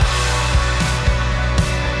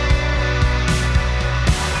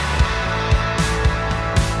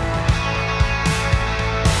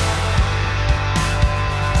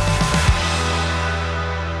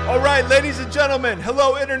right, ladies and gentlemen,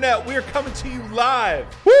 hello Internet. We are coming to you live.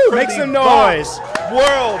 Woo, make some noise. Vox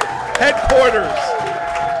World headquarters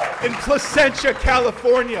in Placentia,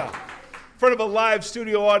 California. In front of a live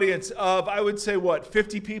studio audience of, I would say,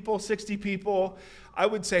 50 people, 60 people. I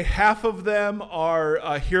would say half of them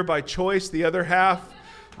are here by choice. The other half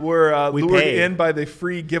were lured in by the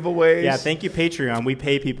free giveaways. Yeah, thank you, Patreon. We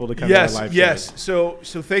pay people to come to our live shows. So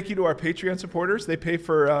thank you to our Patreon supporters. They pay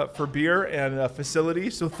for beer and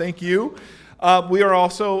facilities, so thank you. We are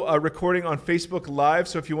also recording on Facebook Live,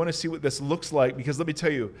 so if you want to see what this looks like, because let me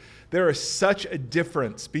tell you, there is such a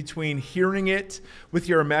difference between hearing it with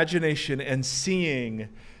your imagination and seeing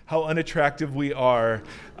how unattractive we are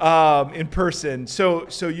in person. So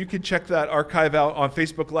you can check that archive out on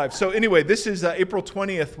Facebook Live. So anyway, this is April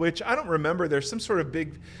 20th, which I don't remember. There's some sort of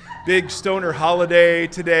big stoner holiday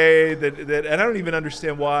today that and I don't even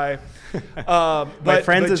understand why. My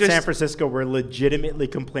friends in San Francisco were legitimately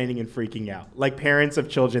complaining and freaking out. Like parents of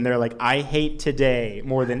children, they're like, I hate today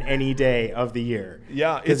more than any day of the year.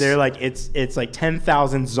 Yeah. Because they're like, it's like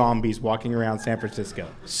 10,000 zombies walking around San Francisco.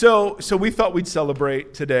 So we thought we'd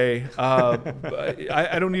celebrate today.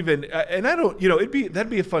 I don't even, and I don't, that'd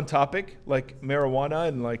be a fun topic, like marijuana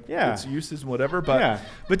and like its uses and whatever. But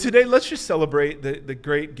today, let's just celebrate the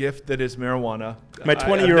great gift that is marijuana. My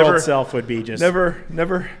 20-year-old self would be just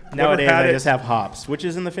never nowadays had I just have hops, which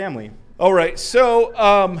is in the family. All right.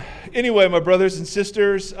 So anyway, my brothers and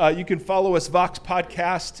sisters, you can follow us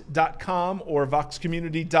voxpodcast.com or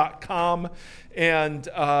voxcommunity.com and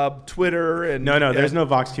Twitter and there's no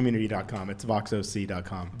voxcommunity.com. It's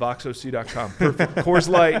voxoc.com. Voxoc.com. Perfect. Coors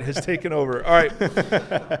Light has taken over. All right.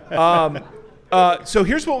 So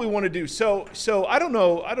here's what we want to do. So I don't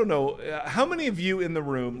know. How many of you in the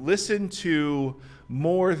room listen to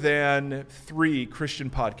more than 3 Christian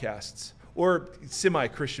podcasts or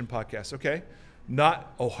semi-Christian podcasts? Okay,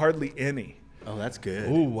 hardly any. Oh, that's good.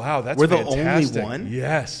 Oh, wow, that's we're fantastic. The only one.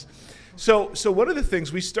 Yes. So one of the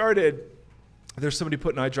things we started. There's somebody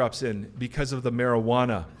putting eye drops in because of the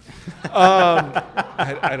marijuana.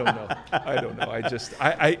 I don't know.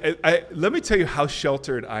 I let me tell you how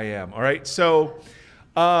sheltered I am. All right. So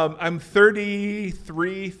I'm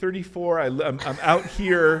 33, 34. I'm out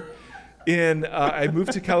here I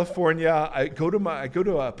moved to California. I go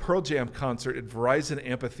to a Pearl Jam concert at Verizon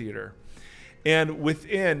Amphitheater.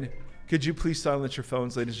 And could you please silence your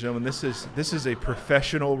phones, ladies and gentlemen? This is a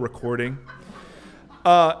professional recording.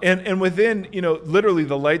 And within, literally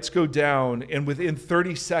the lights go down, and within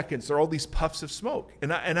 30 seconds, there are all these puffs of smoke.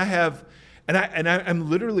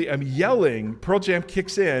 I'm yelling, Pearl Jam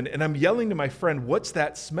kicks in, and I'm yelling to my friend, what's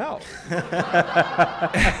that smell?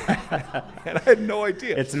 And I had no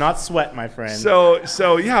idea. It's not sweat, my friend.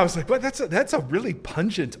 So yeah, I was like, but that's a really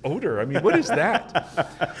pungent odor. I mean, what is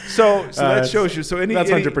that? So that shows you. So that's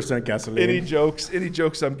 100% gasoline. Any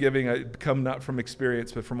jokes I'm giving come not from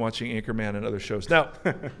experience, but from watching Anchorman and other shows. Now,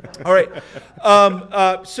 all right.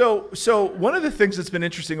 So one of the things that's been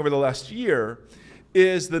interesting over the last year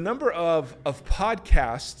is the number of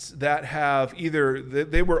podcasts that have either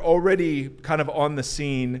they were already kind of on the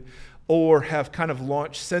scene or have kind of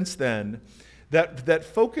launched since then that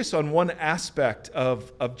focus on one aspect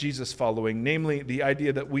of Jesus following, namely the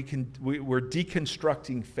idea that we're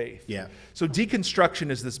deconstructing faith. Yeah. So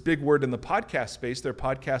deconstruction is this big word in the podcast space. There are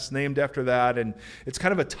podcasts named after that, and it's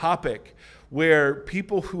kind of a topic where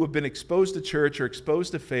people who have been exposed to church or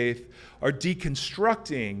exposed to faith are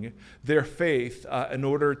deconstructing their faith in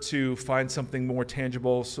order to find something more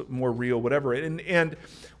tangible, more real, whatever. And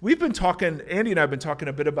we've been talking, Andy and I have been talking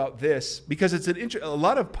a bit about this because it's a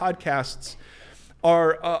lot of podcasts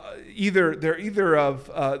are either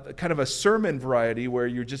of kind of a sermon variety where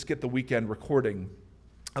you just get the weekend recording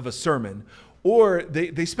of a sermon, or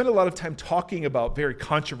they spend a lot of time talking about very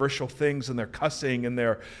controversial things, and they're cussing, and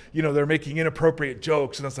they're making inappropriate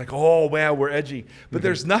jokes, and it's like, oh wow, we're edgy. But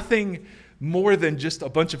there's nothing more than just a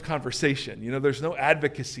bunch of conversation. There's no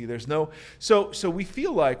advocacy. There's no so we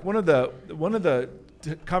feel like one of the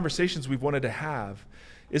conversations we've wanted to have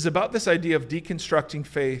is about this idea of deconstructing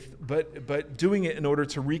faith, but doing it in order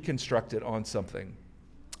to reconstruct it on something.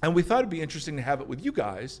 And we thought it'd be interesting to have it with you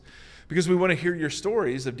guys, because we want to hear your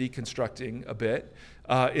stories of deconstructing a bit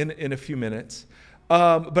in a few minutes.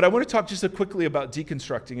 But I want to talk just quickly about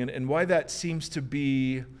deconstructing and why that seems to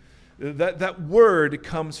be, that word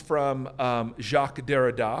comes from Jacques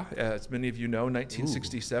Derrida, as many of you know,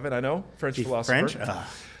 1967, I know, French philosopher.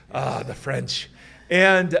 French? The French.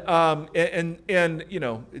 And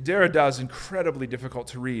Derrida is incredibly difficult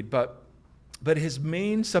to read, but But his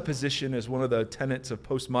main supposition is one of the tenets of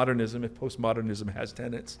postmodernism, if postmodernism has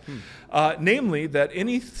tenets, namely that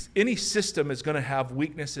any system is going to have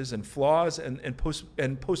weaknesses and flaws, and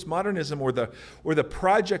postmodernism or the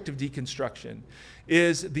project of deconstruction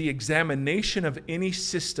is the examination of any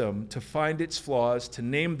system to find its flaws, to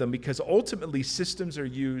name them, because ultimately systems are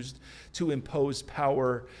used to impose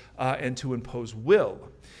power and to impose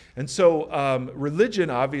will. And so religion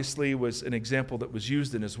obviously was an example that was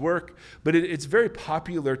used in his work, but it's very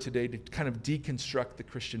popular today to kind of deconstruct the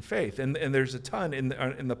Christian faith. And there's a ton in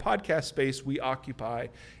the podcast space we occupy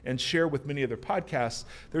and share with many other podcasts.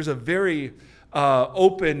 There's a very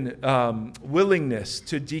open willingness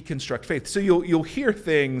to deconstruct faith. So you'll hear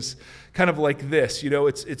things kind of like this.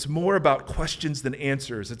 It's more about questions than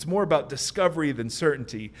answers. It's more about discovery than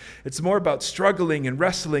certainty. It's more about struggling and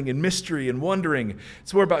wrestling and mystery and wondering.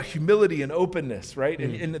 It's more about humility and openness, right?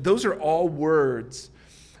 And those are all words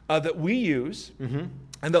that we use. Mm-hmm.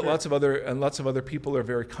 And that lots of other people are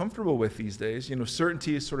very comfortable with these days.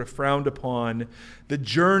 Certainty is sort of frowned upon. The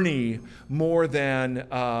journey more than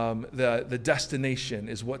the destination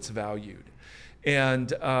is what's valued,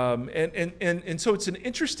 and so it's an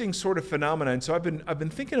interesting sort of phenomenon. So I've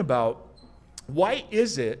been thinking about why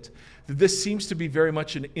is it that this seems to be very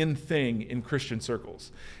much an in thing in Christian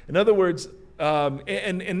circles. In other words.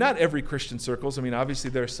 And not every Christian circles. I mean,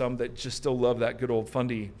 obviously there are some that just still love that good old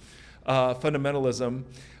fundamentalism,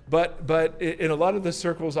 but in a lot of the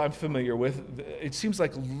circles I'm familiar with, it seems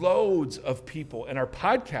like loads of people, and our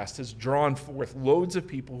podcast has drawn forth loads of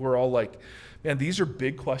people who are all like, man, these are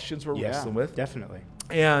big questions we're wrestling with. Definitely.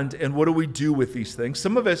 And what do we do with these things?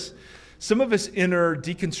 Some of us enter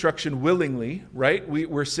deconstruction willingly, right?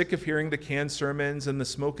 We're sick of hearing the canned sermons and the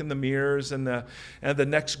smoke and the mirrors and the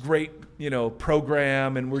next great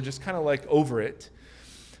program, and we're just kind of like over it.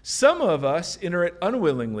 Some of us enter it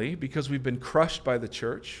unwillingly because we've been crushed by the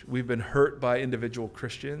church. We've been hurt by individual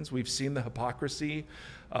Christians. We've seen the hypocrisy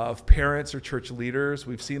of parents or church leaders.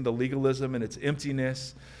 We've seen the legalism and its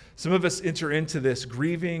emptiness. Some of us enter into this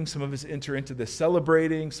grieving. Some of us enter into this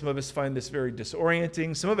celebrating. Some of us find this very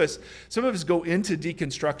disorienting. Some of us go into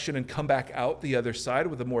deconstruction and come back out the other side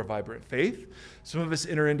with a more vibrant faith. Some of us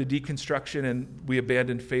enter into deconstruction and we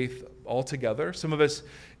abandon faith altogether. Some of us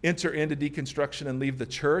enter into deconstruction and leave the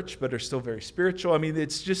church, but are still very spiritual. I mean,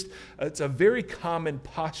 it's a very common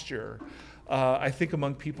posture, I think,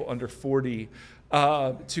 among people under 40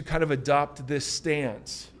 to kind of adopt this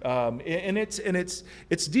stance, and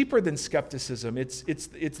it's deeper than skepticism.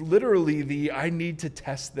 It's literally the I need to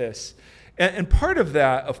test this, and part of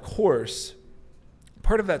that, of course,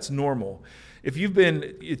 that's normal. If you've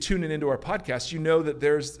been tuning into our podcast, you know that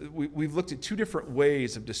we've looked at two different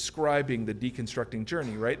ways of describing the deconstructing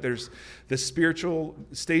journey, right? There's the spiritual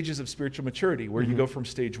stages of spiritual maturity, where you go from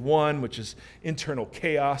stage 1, which is internal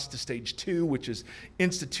chaos, to stage 2, which is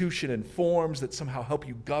institution and forms that somehow help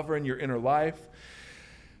you govern your inner life.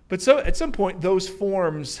 But so at some point, those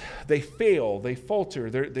forms, they fail, they falter,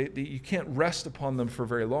 you can't rest upon them for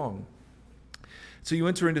very long. So you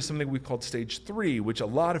enter into something we called stage 3, which a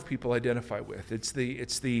lot of people identify with. It's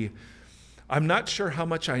the I'm not sure how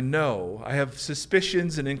much I know. I have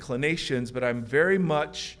suspicions and inclinations, but I'm very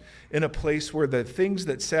much in a place where the things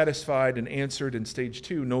that satisfied and answered in stage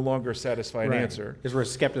 2 no longer satisfy and answer. Is where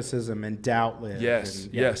skepticism and doubt live. Yes.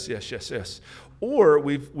 Or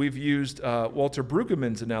we've used Walter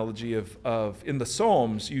Brueggemann's analogy of in the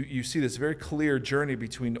Psalms, you see this very clear journey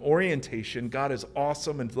between orientation, God is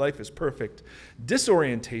awesome and life is perfect,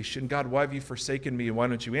 disorientation, God, why have you forsaken me and why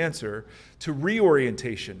don't you answer, to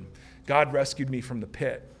reorientation, God rescued me from the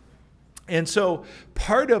pit. And so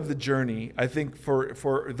part of the journey, I think,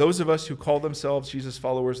 for those of us who call themselves Jesus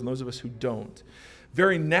followers and those of us who don't,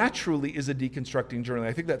 very naturally is a deconstructing journey.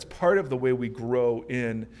 I think that's part of the way we grow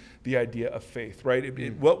in the idea of faith,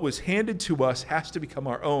 right? What was handed to us has to become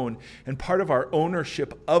our own, and part of our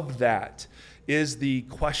ownership of that is the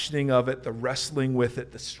questioning of it, the wrestling with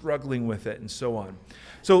it, the struggling with it, and so on.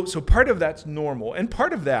 So part of that's normal, and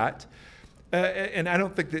part of that, and I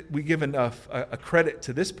don't think that we give enough a credit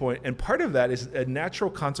to this point, and part of that is a natural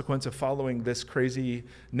consequence of following this crazy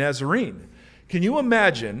Nazarene. Can you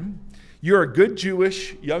imagine? You're a good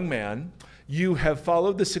Jewish young man. You have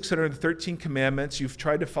followed the 613 commandments. You've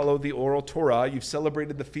tried to follow the oral Torah. You've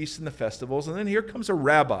celebrated the feasts and the festivals. And then here comes a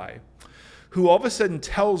rabbi who all of a sudden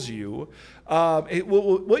tells you,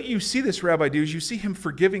 what you see this rabbi do is you see him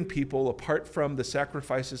forgiving people apart from the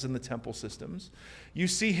sacrifices in the temple systems. You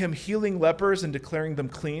see him healing lepers and declaring them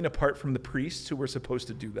clean apart from the priests who were supposed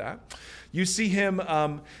to do that. You see him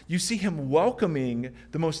welcoming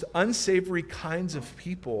the most unsavory kinds of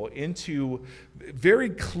people into very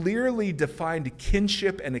clearly defined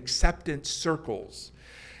kinship and acceptance circles.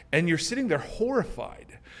 And you're sitting there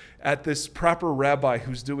horrified at this proper rabbi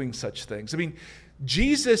who's doing such things. I mean,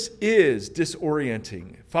 Jesus is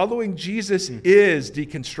disorienting. Following Jesus is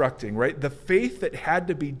deconstructing, right? The faith that had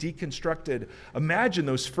to be deconstructed. Imagine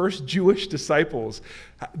those first Jewish disciples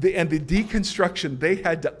and the deconstruction they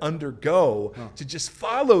had to undergo to just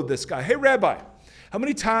follow this guy. Hey, Rabbi, how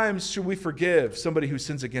many times should we forgive somebody who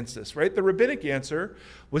sins against us, right? The rabbinic answer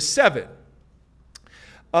was 7.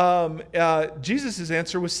 Jesus'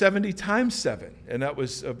 answer was 70 times 7, and that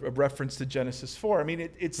was a reference to Genesis 4. I mean,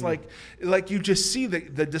 it's like you just see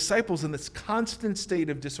the disciples in this constant state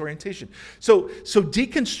of disorientation. So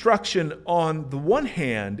deconstruction, on the one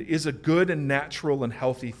hand, is a good and natural and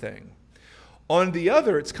healthy thing. On the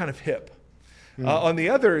other, it's kind of hip. On the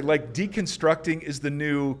other, like, deconstructing is the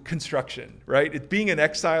new construction, right? Being in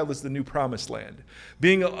exile is the new promised land.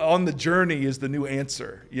 Being on the journey is the new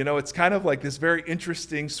answer. You know, it's kind of like this very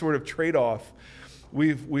interesting sort of trade-off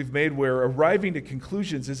we've made where arriving to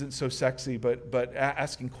conclusions isn't so sexy, but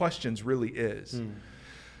asking questions really is.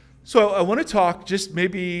 So I want to talk just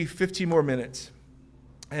maybe 15 more minutes,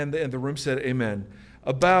 and the room said amen,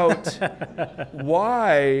 about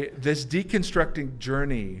why this deconstructing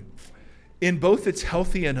journey, in both its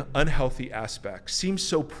healthy and unhealthy aspects, seems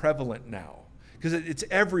so prevalent now. Because it's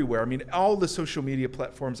everywhere. I mean, all the social media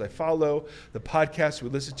platforms I follow, the podcasts we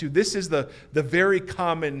listen to, this is the very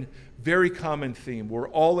common theme. We're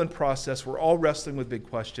all in process. We're all wrestling with big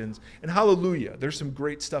questions. And hallelujah, there's some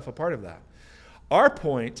great stuff a part of that. Our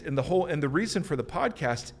point and the reason for the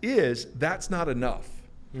podcast is that's not enough.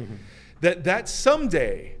 That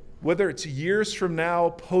someday, whether it's years from now,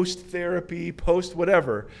 post-therapy,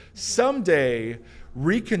 post-whatever, someday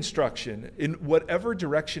reconstruction, in whatever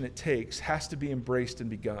direction it takes, has to be embraced and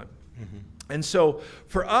begun. And so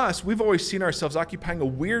for us, we've always seen ourselves occupying a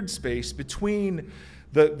weird space between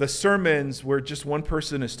the sermons where just one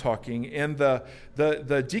person is talking and the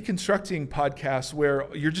deconstructing podcasts where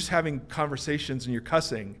you're just having conversations and you're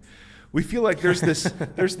cussing. We feel like there's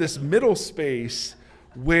this middle space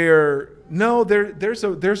where there's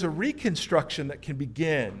a reconstruction that can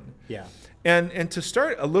begin. Yeah. And to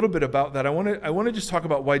start a little bit about that, I want to just talk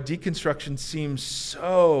about why deconstruction seems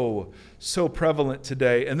so prevalent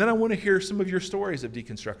today. And then I want to hear some of your stories of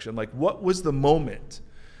deconstruction. Like, what was the moment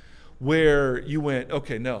where you went,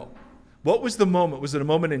 okay, no? What was the moment? Was it a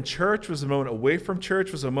moment in church? Was it a moment away from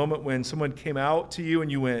church? Was it a moment when someone came out to you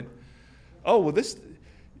and you went, oh, well,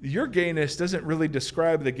 your gayness doesn't really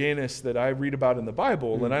describe the gayness that I read about in the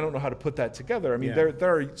Bible, and I don't know how to put that together. I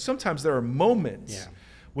mean, sometimes there are moments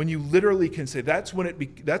when you literally can say that's when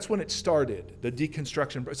it started, the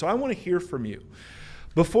deconstruction. So I want to hear from you.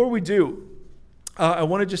 Before we do, I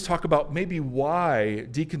want to just talk about maybe why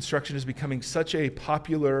deconstruction is becoming such a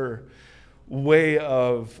popular way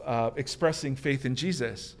of expressing faith in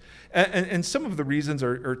Jesus. And some of the reasons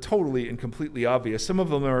are totally and completely obvious. Some of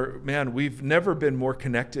them are, man, we've never been more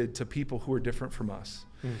connected to people who are different from us.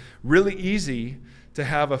 Really easy to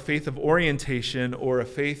have a faith of orientation or a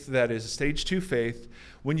faith that is a stage 2 faith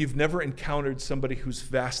when you've never encountered somebody who's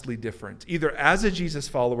vastly different. Either as a Jesus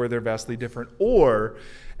follower, they're vastly different, or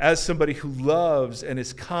as somebody who loves and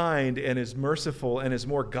is kind and is merciful and is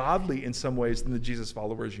more godly in some ways than the Jesus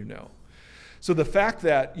followers you know. So the fact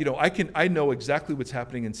that, I know exactly what's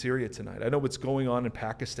happening in Syria tonight. I know what's going on in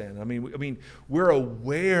Pakistan. I mean, we're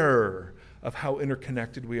aware of how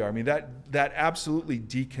interconnected we are. I mean, that absolutely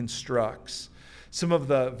deconstructs some of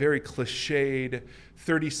the very cliched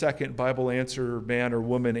 30-second Bible answer, man or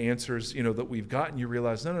woman answers, that we've gotten. You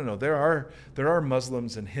realize, no, there are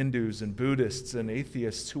Muslims and Hindus and Buddhists and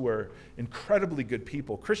atheists who are incredibly good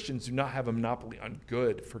people. Christians do not have a monopoly on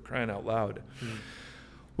good, for crying out loud.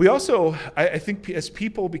 We also, I think, as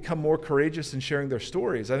people become more courageous in sharing their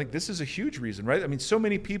stories, I think this is a huge reason, right? I mean, so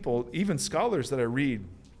many people, even scholars that I read,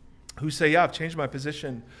 who say, I've changed my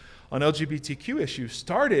position on LGBTQ issues,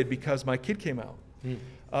 started because my kid came out.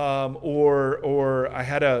 Or I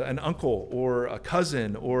had an uncle or a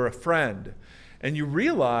cousin or a friend. And you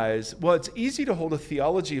realize, well, it's easy to hold a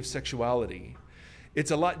theology of sexuality.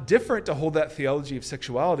 It's a lot different to hold that theology of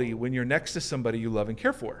sexuality when you're next to somebody you love and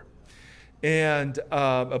care for. And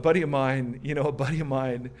a buddy of mine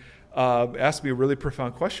asked me a really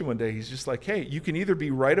profound question one day. He's just like, hey, you can either be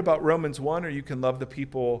right about Romans 1 or you can love the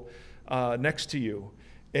people next to you.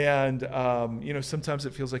 And, sometimes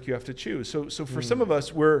it feels like you have to choose. So for some of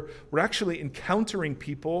us, we're actually encountering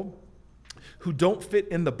people who don't fit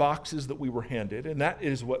in the boxes that we were handed. And that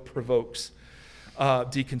is what provokes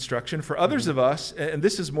deconstruction. For others of us, and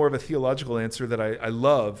this is more of a theological answer that I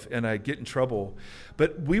love and I get in trouble,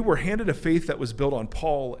 but we were handed a faith that was built on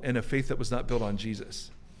Paul and a faith that was not built on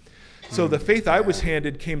Jesus. So the faith I was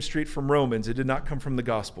handed came straight from Romans. It did not come from the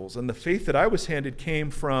Gospels. And the faith that I was handed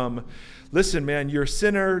came from, listen, man, you're a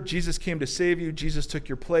sinner. Jesus came to save you. Jesus took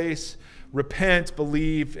your place. Repent,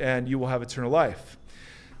 believe, and you will have eternal life.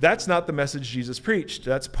 That's not the message Jesus preached.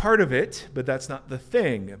 That's part of it, but that's not the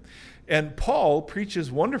thing. And Paul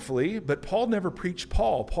preaches wonderfully, but Paul never preached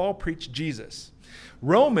Paul. Paul preached Jesus.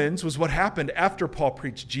 Romans was what happened after Paul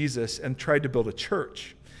preached Jesus and tried to build a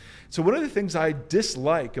church. So one of the things I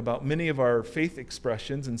dislike about many of our faith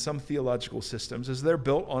expressions and some theological systems is they're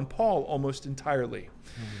built on Paul almost entirely,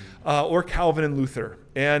 or Calvin and Luther.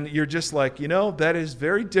 And you're just like, that is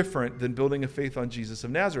very different than building a faith on Jesus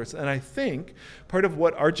of Nazareth. And I think part of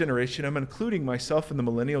what our generation, I'm including myself in the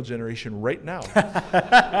millennial generation right now,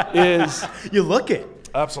 is... You look it.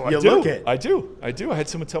 Absolutely. I do. I had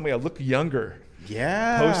someone tell me I look younger.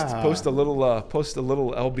 Yeah. Post a little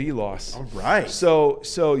LB loss. All right. So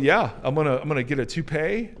yeah, I'm gonna get a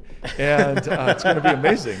toupee, and it's gonna be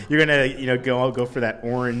amazing. You're gonna go for that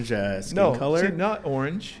orange skin color. No, not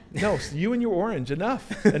orange. No, you and your orange. Enough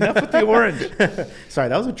with the orange. Sorry,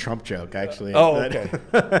 that was a Trump joke, actually. Oh, okay.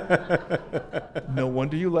 No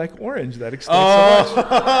wonder you like orange. That explains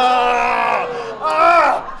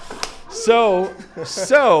so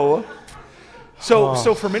much.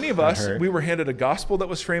 So for many of us, we were handed a gospel that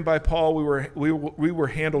was framed by Paul. We were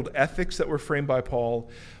handled ethics that were framed by Paul.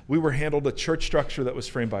 We were handled a church structure that was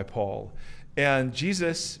framed by Paul. And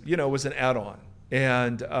Jesus, was an add-on.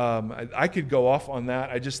 And I could go off on that.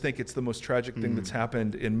 I just think it's the most tragic thing that's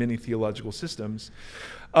happened in many theological systems.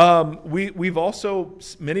 We've also,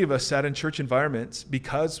 many of us sat in church environments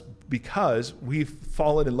because we've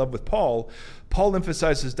fallen in love with Paul. Paul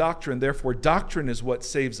emphasizes doctrine, therefore doctrine is what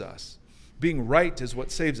saves us. Being right is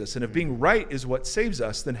what saves us. And if being right is what saves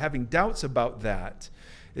us, then having doubts about that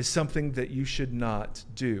is something that you should not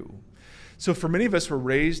do. So for many of us, we're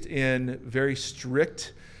raised in very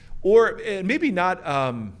strict, or maybe not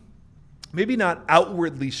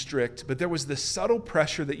outwardly strict, but there was this subtle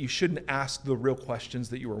pressure that you shouldn't ask the real questions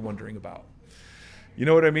that you were wondering about. You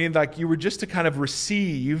know what I mean? Like you were just to kind of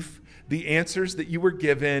receive the answers that you were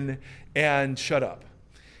given and shut up.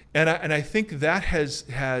 And I think that has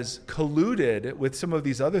colluded with some of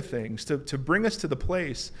these other things to bring us to the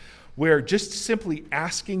place where just simply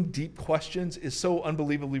asking deep questions is so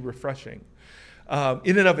unbelievably refreshing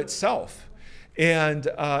in and of itself. And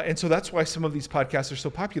so that's why some of these podcasts are so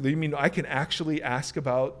popular. You mean I can actually ask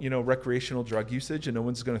about, recreational drug usage and no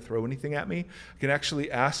one's going to throw anything at me. I can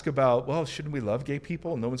actually ask about, well, shouldn't we love gay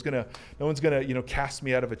people? And no one's going to, cast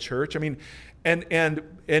me out of a church. I mean, and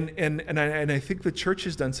I think the church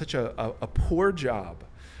has done such a poor job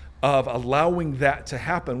of allowing that to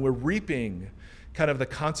happen. We're reaping kind of the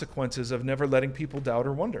consequences of never letting people doubt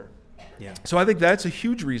or wonder. Yeah. So I think that's a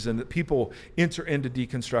huge reason that people enter into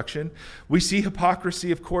deconstruction. We see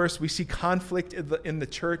hypocrisy, of course. We see conflict in the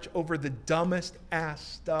church over the dumbest ass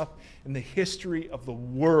stuff in the history of the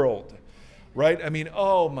world, right? I mean,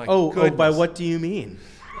 goodness. Oh, by what do you mean?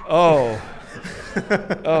 I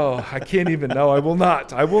can't even know. I will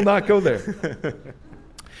not go there.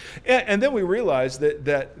 And then we realize that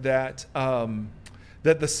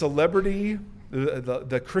the celebrity,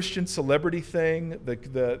 the Christian celebrity thing,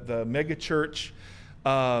 the mega church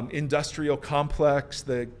industrial complex,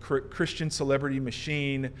 the Christian celebrity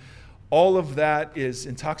machine, all of that is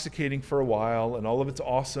intoxicating for a while, and all of it's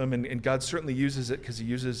awesome, and God certainly uses it because he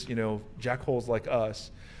uses, jackholes like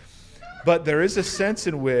us. But there is a sense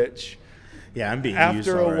in which, I'm being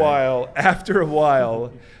after a while,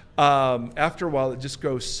 it just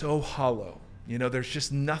goes so hollow. There's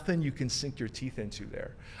just nothing you can sink your teeth into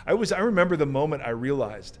there. I remember the moment I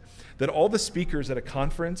realized that all the speakers at a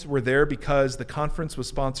conference were there because the conference was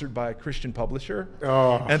sponsored by a Christian publisher.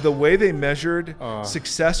 And the way they measured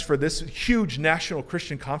success for this huge national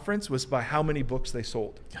Christian conference was by how many books they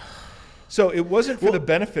sold. So it wasn't for the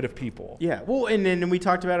benefit of people. Yeah. Well, and then we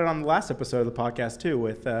talked about it on the last episode of the podcast too,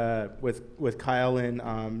 with Kyle and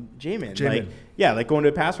Jamin. Like going to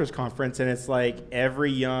a pastor's conference, and it's like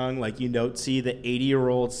every young, see the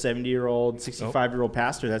 80-year-old, 70-year-old, 65-year-old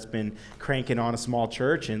pastor that's been cranking on a small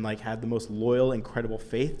church and had the most loyal, incredible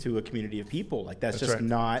faith to a community of people. That's just right.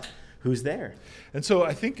 Not who's there. And so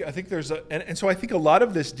I think there's so I think a lot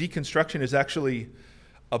of this deconstruction is actually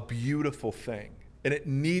a beautiful thing. And it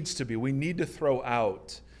needs to be. We need to throw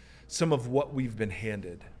out some of what we've been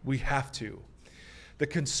handed. We have to. The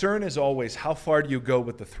concern is always, how far do you go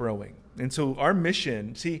with the throwing? And so our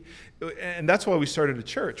mission, and that's why we started a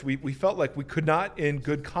church. We felt like we could not, in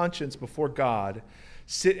good conscience before God,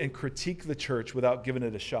 sit and critique the church without giving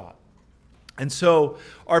it a shot. And so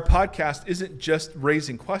our podcast isn't just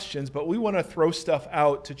raising questions, but we want to throw stuff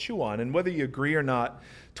out to chew on. And whether you agree or not,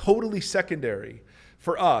 totally secondary.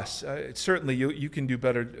 For us, certainly you can do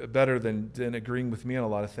better than agreeing with me on a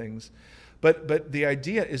lot of things. But the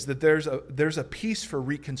idea is that there's a piece for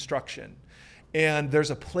reconstruction, and there's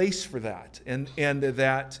a place for that, and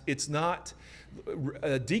that it's not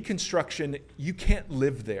deconstruction. You can't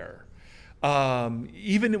live there.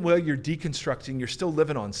 Even while you're deconstructing, you're still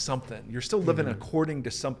living on something. You're still living according to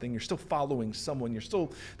something. You're still following someone.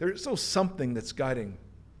 There's still something that's guiding.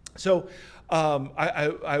 So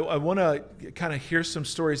I want to kind of hear some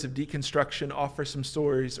stories of deconstruction, offer some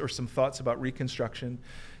stories or some thoughts about reconstruction,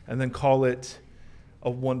 and then call it a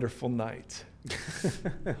wonderful night.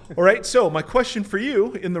 All right, so my question for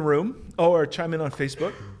you in the room, or chime in on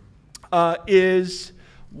Facebook, is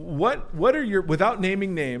what are your, without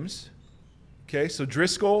naming names, okay, so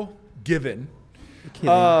Driscoll, given.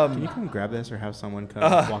 Can you come grab this or have someone come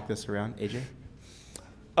walk this around, AJ?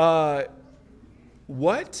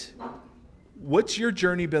 What's your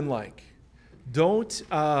journey been like?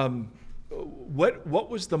 What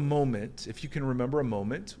was the moment, if you can remember a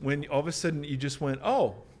moment, when all of a sudden you just went,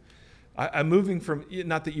 I'm moving from,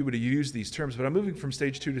 not that you would have used these terms, but I'm moving from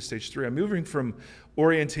stage 2 to stage 3. I'm moving from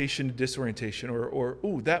orientation to disorientation, or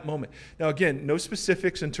that moment. Now, again, no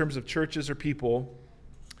specifics in terms of churches or people,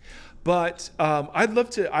 but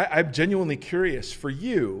I'm genuinely curious for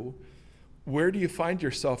you. Where do you find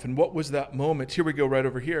yourself, and what was that moment? Here we go, right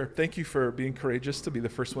over here. Thank you for being courageous to be the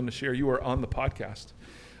first one to share. You are on the podcast.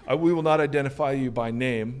 We will not identify you by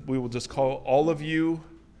name. We will just call all of you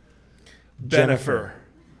Benifer.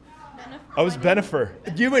 I was Benifer.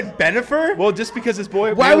 You went Benifer? Well, just because it's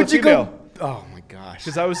boy. Why would you female. Go? Oh my gosh.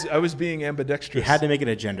 Because I was being ambidextrous. You had to make it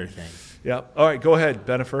a gender thing. Yeah. All right, go ahead,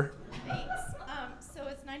 Benifer. Thanks. So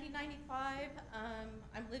it's 1995.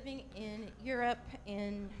 I'm living in Europe,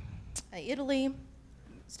 in Italy,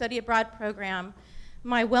 study abroad program.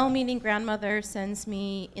 My well-meaning grandmother sends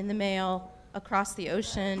me in the mail across the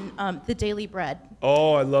ocean the Daily Bread.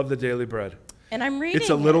 Oh, I love the Daily Bread. And I'm reading it. It's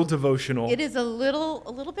a little devotional. It is a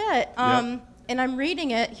little bit. And I'm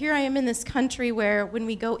reading it. Here I am in this country where when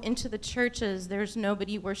we go into the churches, there's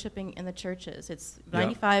nobody worshiping in the churches. It's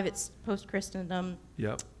 95, it's post-Christendom.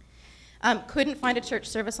 Yep. Couldn't find a church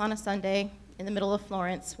service on a Sunday in the middle of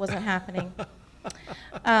Florence. Wasn't happening.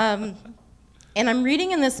 And I'm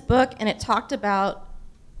reading in this book, and it talked about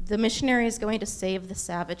the missionaries going to save the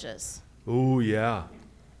savages. Oh, yeah.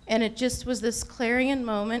 And it just was this clarion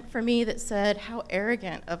moment for me that said, how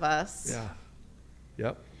arrogant of us. Yeah.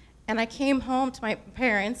 Yep. And I came home to my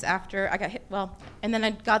parents after I got hit, and then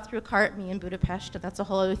I got through a car at me in Budapest. That's a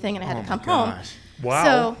whole other thing, and I had to come home. Wow.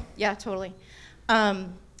 So, yeah, totally.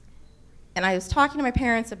 And I was talking to my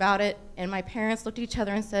parents about it, and my parents looked at each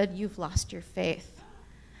other and said, you've lost your faith.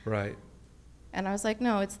 Right. And I was like,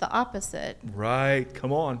 no, it's the opposite. Right.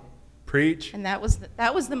 Come on. Preach. And that was the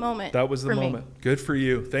moment. That was the moment. Me. Good for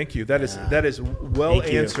you. Thank you. That is well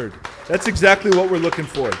answered. That's exactly what we're looking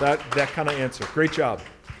for. That kind of answer. Great job.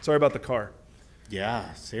 Sorry about the car.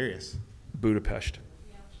 Yeah, serious. Budapest.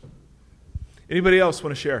 Anybody else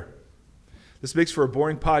want to share? This makes for a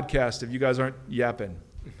boring podcast if you guys aren't yapping.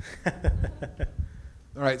 All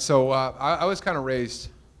right, so I was kind of raised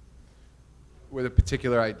with a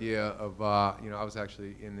particular idea of, I was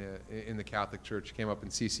actually in the Catholic Church, came up in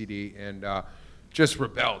CCD, and just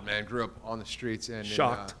rebelled, man. Grew up on the streets and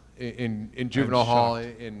shocked in juvenile hall,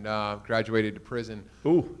 and graduated to prison.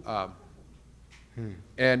 Ooh.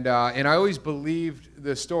 And I always believed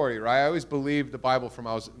the story, right? I always believed the Bible from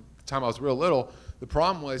the time I was real little. The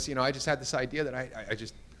problem was, I just had this idea that I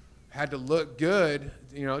just had to look good,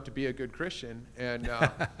 to be a good Christian, and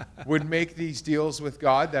would make these deals with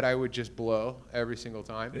God that I would just blow every single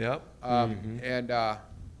time. Yep. And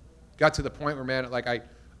got to the point where, man, like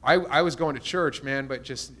I was going to church, man, but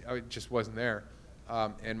I just wasn't there.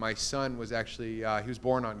 And my son was actually, he was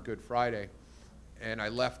born on Good Friday, and I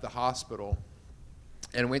left the hospital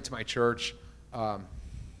and went to my church.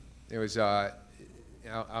 It was out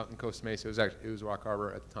in Costa Mesa. It was Rock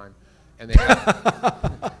Harbor at the time. And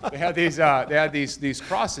they had these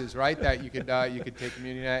crosses, right, that you could take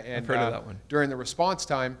communion at. And I've heard of that one. During the response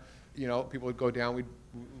time, people would go down. We'd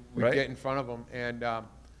right. get in front of them, and I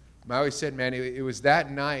always said, man, it was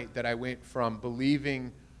that night that I went from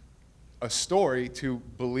believing a story to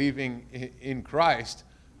believing in Christ,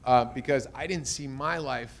 because I didn't see my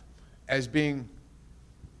life as being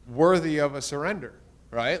worthy of a surrender,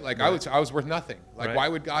 right? Like Right. I was worth nothing. Like, Right. why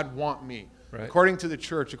would God want me? Right. According to the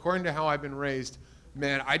church, according to how I've been raised,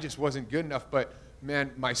 man, I just wasn't good enough. But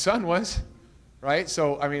man, my son was, right?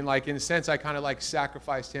 So I mean, like, in a sense, I kind of like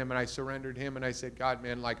sacrificed him and I surrendered him and I said, God,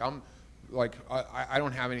 man, like I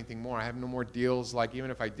don't have anything more. I have no more deals. Like,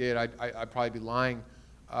 even if I did, I'd probably be lying.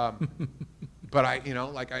 But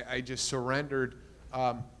I just surrendered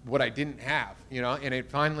what I didn't have, and it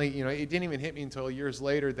finally, it didn't even hit me until years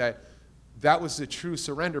later that was the true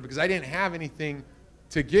surrender, because I didn't have anything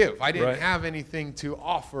to give. I didn't Right. have anything to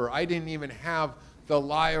offer. I didn't even have the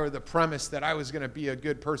lie or the premise that I was going to be a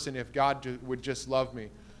good person if God would just love me,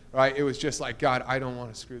 right? It was just like, God, I don't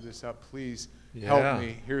want to screw this up. Please Yeah. help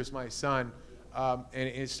me. Here's my son. And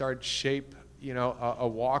it started to shape, a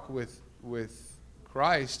walk with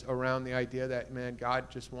Christ around the idea that, man, God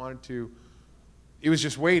just wanted to, he was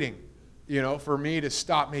just waiting, for me to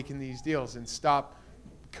stop making these deals and stop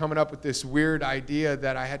coming up with this weird idea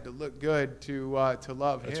that I had to look good to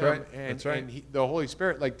love That's him. right. And, That's right. and the Holy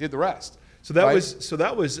Spirit did the rest. So that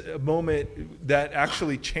right? was a moment that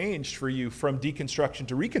actually changed for you from deconstruction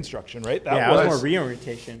to reconstruction, right? That it was more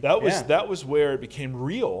reorientation. That was where it became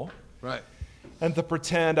real. Right. And the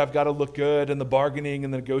pretend, I've got to look good, and the bargaining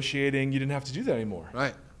and the negotiating, you didn't have to do that anymore.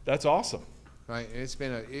 Right. That's awesome. Right. And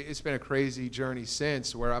it's been a crazy journey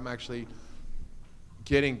since, where I'm actually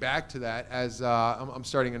getting back to that as I'm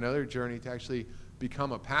starting another journey to actually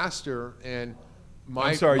become a pastor. And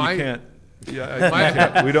I'm sorry, you can't. Yeah, My- you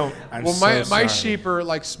can't. We don't. my sorry. sheep are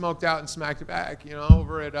like smoked out and smacked back,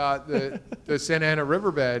 over at the Santa Ana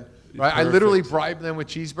riverbed. Right? I literally Perfect. bribe them with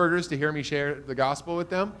cheeseburgers to hear me share the gospel with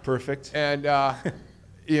them. Perfect. And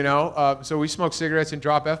so we smoke cigarettes and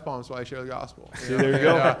drop F-bombs while I share the gospel. See, there you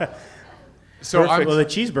go. So I'm, Well, the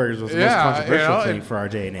cheeseburgers was the Yeah, most controversial thing and- for our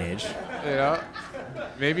day and age.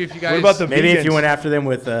 maybe if you guys. What about the Maybe if you vegans? went after them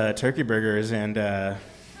with turkey burgers and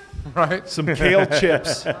right? Some kale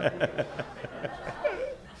chips.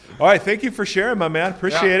 All right, thank you for sharing, my man.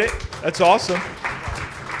 Appreciate Yeah. it. That's awesome.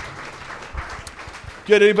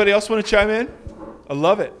 Good. Anybody else want to chime in? I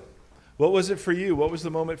love it. What was it for you? What was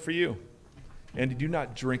the moment for you? Andy, do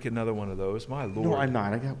not drink another one of those. My Lord. no, I'm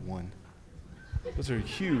not. I got one. Those are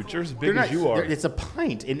huge. They're as big They're not- as you are. It's a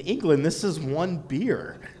pint. In England, this is one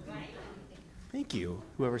beer. Thank you,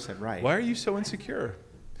 whoever said right. Why are you so insecure?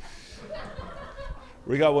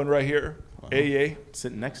 We got one right here. AA.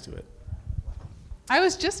 Sitting next to it. I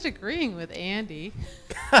was just agreeing with Andy.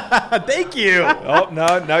 Thank you. Oh,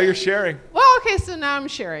 now you're sharing. Well, okay, so now I'm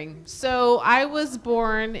sharing. So I was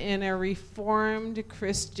born in a Reformed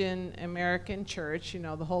Christian American church,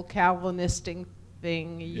 the whole Calvinistic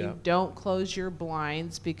thing. You Yeah. don't close your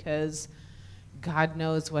blinds because God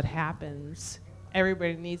knows what happens.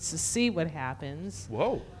 Everybody needs to see what happens.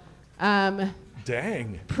 Whoa.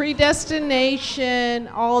 Dang. Predestination,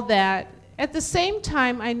 all that. At the same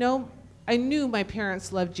time, I knew my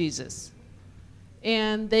parents loved Jesus,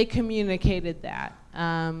 and they communicated that.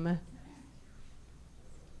 I'm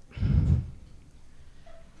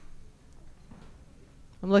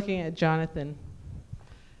looking at Jonathan.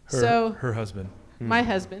 Her husband. My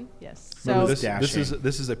husband, yes. Remember So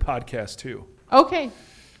This is a podcast too. okay.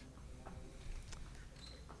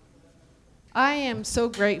 I am so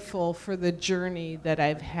grateful for the journey that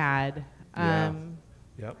I've had. Yeah.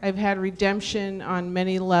 Yep. I've had redemption on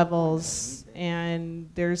many levels, and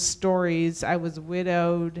there's stories. I was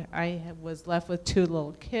widowed. Was left with 2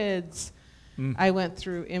 little kids. I went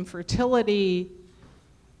through infertility,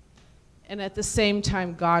 and at the same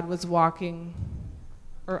time, I was walking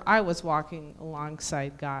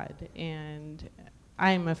alongside God, and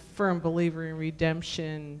I am a firm believer in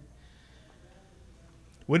redemption.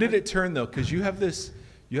 When did it turn though? Because you have this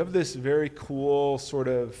very cool sort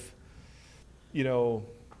of,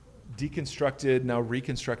 deconstructed, now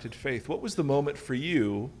reconstructed faith. What was the moment for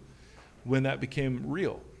you when that became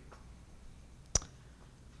real?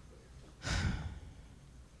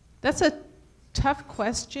 That's a tough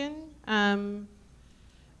question. I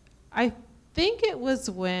think it was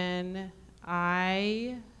when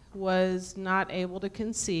I was not able to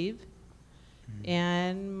conceive,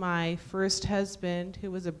 and my first husband, who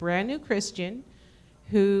was a brand new Christian,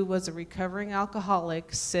 who was a recovering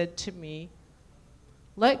alcoholic, said to me,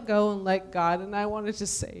 "Let go and let God." And I wanted to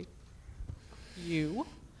say, "You?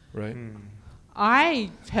 Right? I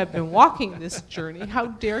have been walking this journey. How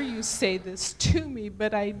dare you say this to me?"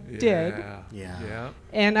 But I did. Yeah.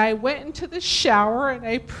 And I went into the shower and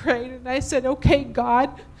I prayed and I said, "Okay,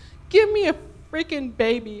 God, give me a freaking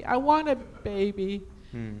baby. I want a baby."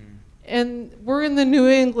 and we're in the New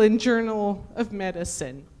England Journal of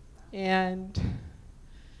Medicine. And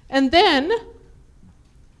then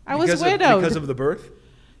I was widowed. Because of the birth?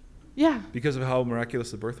 Yeah. Because of how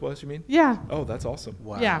miraculous the birth was, you mean? Yeah. Oh, that's awesome.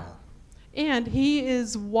 Wow. Yeah. And he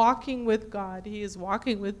is walking with God. He is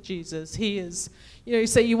walking with Jesus. He is, you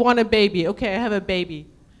say you want a baby. Okay, I have a baby.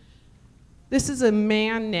 This is a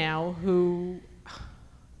man now who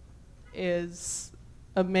is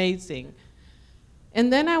amazing.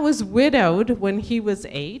 And then I was widowed when he was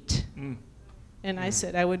 8. And I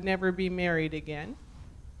said I would never be married again.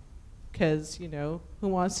 Because, who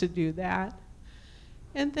wants to do that?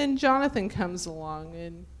 And then Jonathan comes along.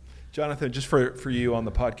 And Jonathan, just for you on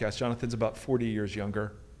the podcast, Jonathan's about 40 years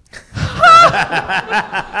younger.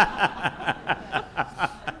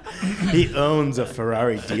 He owns a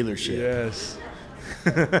Ferrari dealership. Yes.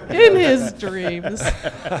 in his dreams.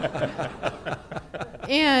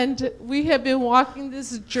 And we have been walking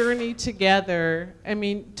this journey together. I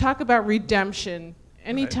mean, talk about redemption.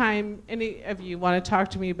 Anytime any of you want to talk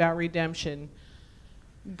to me about redemption,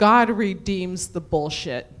 God redeems the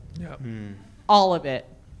bullshit. Yep. All of it.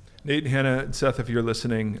 Nate and Hannah and Seth, if you're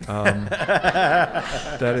listening,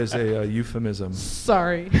 that is a euphemism.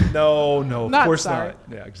 Sorry. No, of course sorry. not.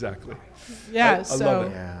 Yeah, exactly. Yeah, I love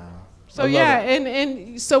it. Yeah. So yeah,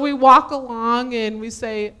 and so we walk along and we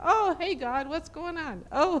say, "Oh, hey God, what's going on?"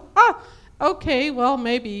 "Oh, okay, well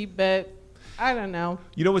maybe, but I don't know."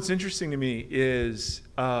 You know what's interesting to me is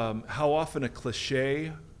how often a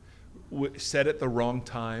cliche said at the wrong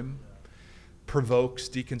time provokes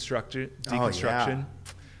deconstruction.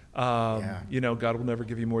 God will never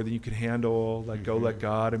give you more than you can handle. Let go, let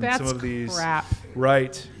God. I mean, That's some of these. crap.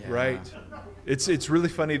 Right. It's really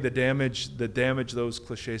funny the damage those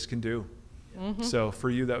cliches can do. Mm-hmm. So for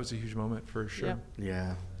you, that was a huge moment for sure. Yep.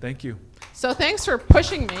 Yeah. Thank you. So thanks for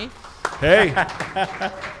pushing me. Hey,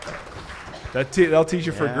 that'll teach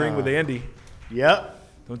you for agreeing with Andy. Yep.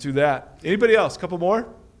 Don't do that. Anybody else? Couple more?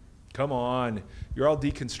 Come on. You're all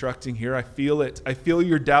deconstructing here. I feel it. I feel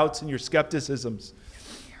your doubts and your skepticisms.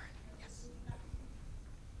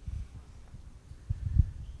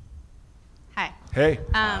 Hi. Hey.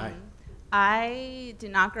 Hi. I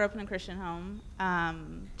did not grow up in a Christian home.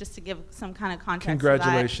 Just to give some kind of context.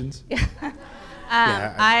 Congratulations. To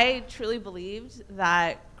that. I truly believed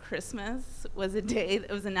that Christmas was a day,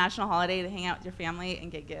 it was a national holiday to hang out with your family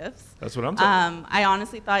and get gifts. That's what I'm talking. I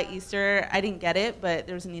honestly thought Easter, I didn't get it, but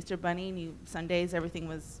there was an Easter bunny, and Sundays, it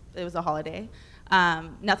was a holiday.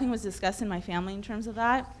 Nothing was discussed in my family in terms of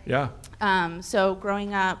that. Yeah. So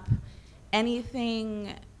growing up,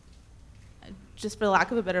 anything, just for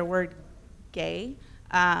lack of a better word, gay,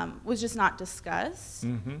 was just not discussed.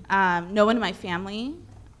 Mm-hmm. No one in my family,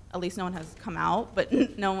 at least no one has come out,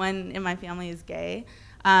 but no one in my family is gay.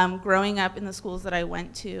 Growing up in the schools that I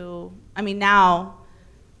went to, I mean, now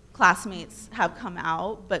classmates have come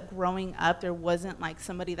out, but growing up, there wasn't like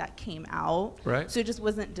somebody that came out. Right. So it just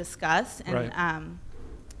wasn't discussed. And Right.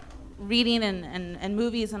 Reading and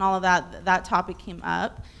movies and all of that topic came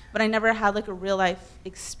up, but I never had like a real life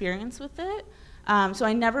experience with it. So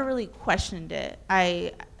I never really questioned it.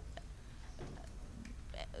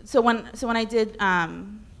 So when I did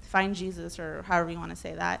find Jesus, or however you want to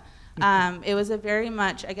say that, it was a very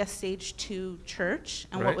much, I guess, stage 2 church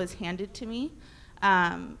and Right. what was handed to me.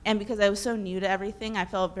 And because I was so new to everything, I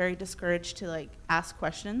felt very discouraged to like ask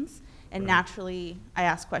questions. And Right. naturally, I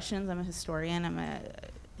ask questions. I'm a historian. I'm a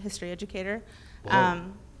history educator. Wow.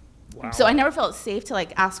 So I never felt safe to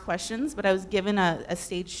like ask questions, but I was given a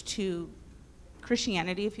stage 2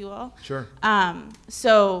 Christianity, if you will. Sure.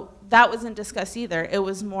 So that wasn't discussed either. It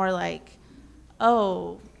was more like,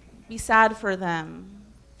 oh, be sad for them,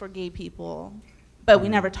 for gay people. But we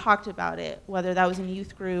never talked about it, whether that was in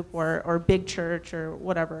youth group or big church or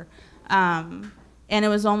whatever. And it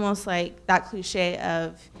was almost like that cliche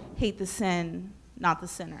of hate the sin, not the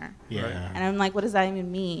sinner. Yeah. Right. And I'm like, what does that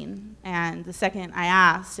even mean? And the second I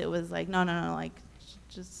asked, it was like, no, like,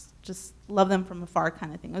 just love them from afar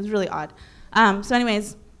kind of thing. It was really odd. So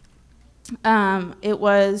anyways, it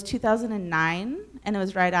was 2009, and it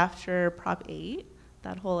was right after Prop 8,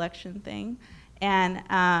 that whole election thing. And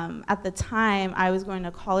at the time, I was going to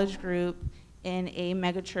a college group in a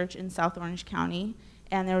mega church in South Orange County,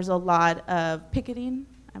 and there was a lot of picketing.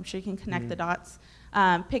 I'm sure you can connect the dots.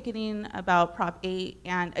 Picketing about Prop 8,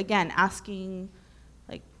 and again, asking,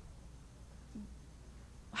 like,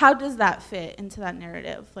 how does that fit into that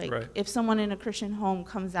narrative? Like, Right. if someone in a Christian home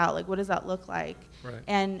comes out, like, what does that look like? Right.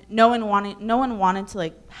 And no one wanted to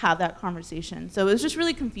like have that conversation. So it was just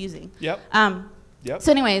really confusing. Yep. Yep.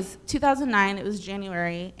 So anyways, 2009, it was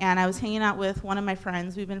January, and I was hanging out with one of my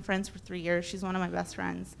friends. We've been friends for 3 years. She's one of my best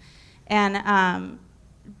friends. And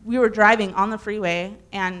we were driving on the freeway,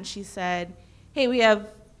 and she said, hey,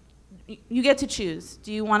 you get to choose.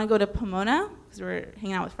 Do you want to go to Pomona, because we were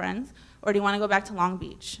hanging out with friends, or do you want to go back to Long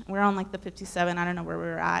Beach? We're on like the 57, I don't know where we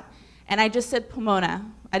were at. And I just said Pomona.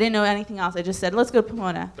 I didn't know anything else. I just said, let's go to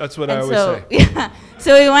Pomona. That's what I always say. Yeah.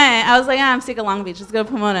 So we went. I was like, I'm sick of Long Beach. Let's go to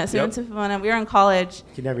Pomona. So we went to Pomona. We were in college.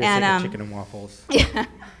 You can never get sick of chicken and waffles. Yeah.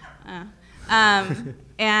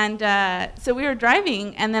 So we were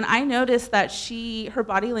driving, and then I noticed that her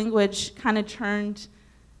body language kind of turned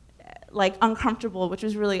like uncomfortable, which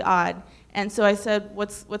was really odd. And so I said,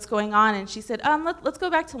 what's going on? And she said, let's go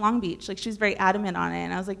back to Long Beach. Like, she was very adamant on it.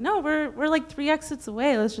 And I was like, no, we're like 3 exits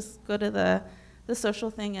away. Let's just go to the social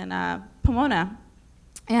thing in Pomona.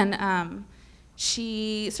 And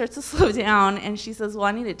she starts to slow down, and she says, well,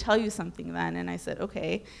 I need to tell you something then. And I said,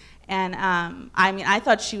 okay. And I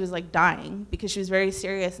thought she was like dying, because she was very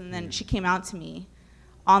serious. And then she came out to me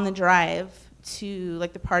on the drive to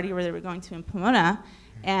like the party where they were going to in Pomona.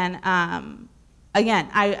 And again,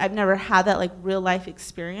 I've never had that like real life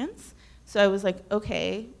experience. So I was like,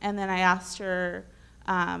 okay. And then I asked her,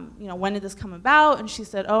 when did this come about? And she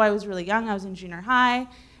said, I was really young. I was in junior high.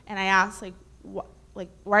 And I asked, why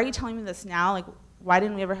are you telling me this now? Like, why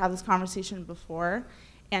didn't we ever have this conversation before?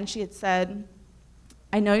 And she had said,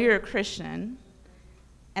 I know you're a Christian,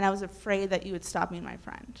 and I was afraid that you would stop being my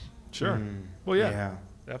friend. Sure. Well, yeah,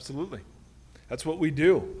 absolutely. That's what we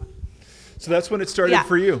do. So that's when it started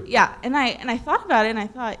for you. Yeah, and I thought about it, and I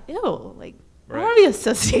thought, ew, like, right. I don't want to be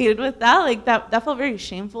associated with that. Like, that felt very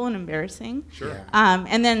shameful and embarrassing. Sure. Yeah.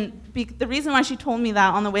 And then the reason why she told me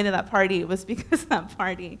that on the way to that party was because that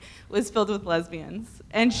party was filled with lesbians.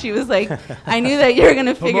 And she was like, I knew that you were going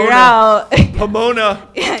to figure out. Pomona.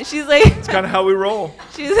 Yeah, she's like. It's kind of how we roll.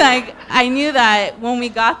 She's like, I knew that when we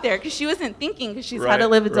got there, because she wasn't thinking, because she's had to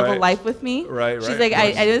live a double life with me. Right. She's like,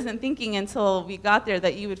 I wasn't thinking until we got there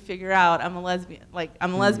that you would figure out I'm a lesbian. Like,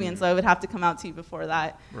 I'm a lesbian, so I would have to come out to you before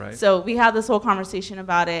that. Right. So we had this whole conversation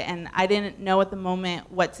about it, and I didn't know at the moment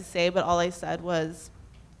what to say, but all I said was,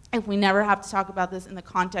 if we never have to talk about this in the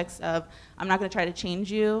context of, I'm not going to try to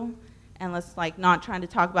change you, and let's like not trying to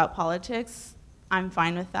talk about politics, I'm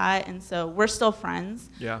fine with that. And so we're still friends.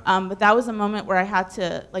 Yeah. But that was a moment where I had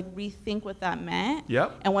to like rethink what that meant.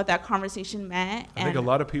 Yep. And what that conversation meant. I think a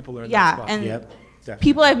lot of people are in that spot. And Definitely.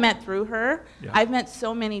 people I've met through her, Yeah. I've met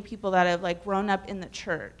so many people that have like grown up in the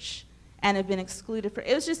church and have been excluded for,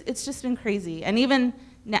 it's just been crazy. And even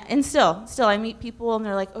now, and still I meet people and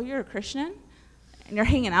they're like, oh, you're a Christian? And you're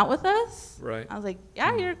hanging out with us? Right. I was like,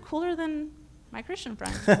 yeah, you're cooler than my Christian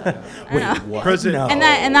friends. So, I don't know. What? President- No.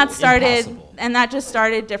 And that started, Impossible. and that just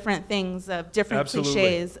started different things of different Absolutely.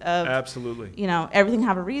 cliches of, Absolutely. everything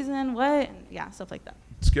have a reason, what, and yeah, stuff like that.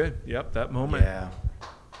 It's good. Yep, that moment. Yeah.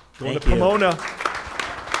 Going Thank to you. Pomona.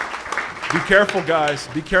 Be careful, guys.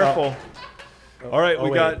 Be careful. All right,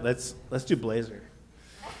 we wait, got. Let's do Blazer.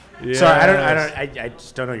 Yes. Sorry, I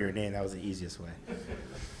just don't know your name. That was the easiest way.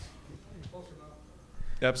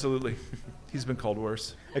 Absolutely. He's been called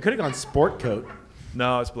worse. I could have gone sport coat.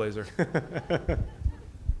 No, it's Blazer.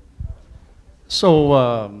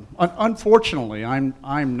 So unfortunately,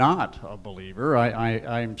 I'm not a believer.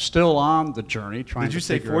 I'm still on the journey trying Did you to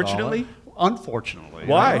say figure it all fortunately? out. Unfortunately.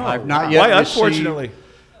 Why? I've not yet Why received- unfortunately?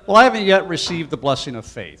 Well, I haven't yet received the blessing of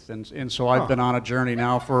faith, and so I've been on a journey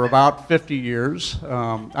now for about 50 years.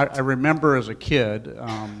 I remember as a kid,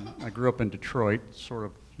 I grew up in Detroit, sort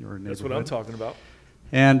of your neighborhood. That's what I'm talking about.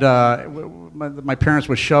 And my parents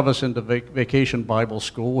would shove us into vacation Bible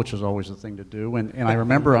school, which is always the thing to do. And I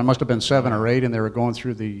remember I must have been 7 or 8, and they were going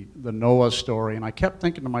through the Noah story, and I kept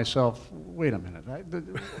thinking to myself, wait a minute.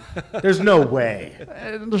 There's no way.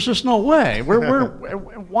 There's just no way.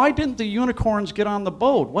 Why didn't the unicorns get on the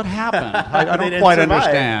boat? What happened? I They don't didn't quite survive.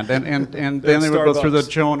 understand. And then they would go through the Starbucks.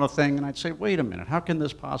 Jonah thing, and I'd say, wait a minute, how can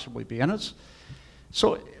this possibly be? And it's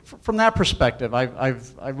so from that perspective,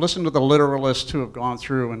 I've listened to the literalists who have gone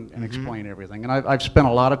through and explained everything, and I've spent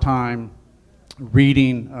a lot of time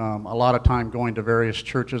reading, a lot of time going to various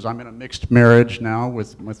churches. I'm in a mixed marriage now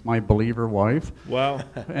with my believer wife. Wow.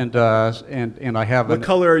 And I have What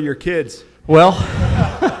color are your kids? well.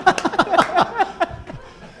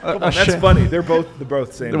 Come on, that's funny. They're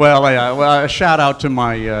both same. Well, a shout out to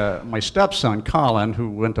my stepson Colin, who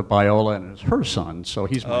went to Biola, and is her son, so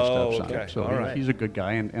he's my Oh, stepson. okay. So All right. he's a good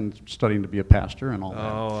guy and studying to be a pastor and all that.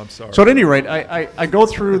 Oh, I'm sorry. So at any rate, I go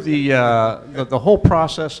through the whole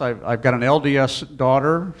process. I've got an LDS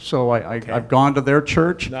daughter, so I've gone to their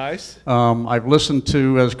church. Nice. I've listened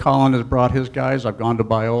to, as Colin has brought his guys, I've gone to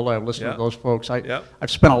Biola, I've listened Yeah. to those folks. Yep.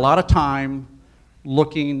 I've spent a lot of time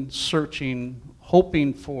looking, searching,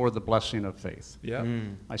 hoping for the blessing of faith. Yeah.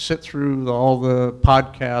 I sit through all the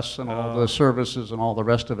podcasts and all the services and all the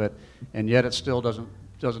rest of it, and yet it still doesn't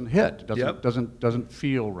hit. Doesn't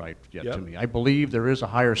feel right yet to me. I believe there is a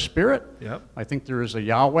higher spirit. Yep. I think there is a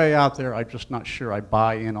Yahweh out there. I'm just not sure I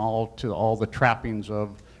buy in to all the trappings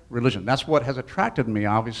of religion. That's what has attracted me,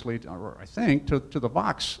 obviously, or I think, to the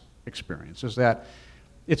Vox experience, is that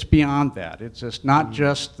it's beyond that. It's just not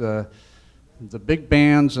just the big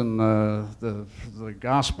bands and the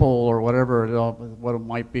gospel or whatever what it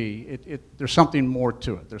might be. There's something more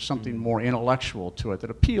to it. There's something more intellectual to it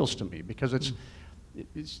that appeals to me, because it's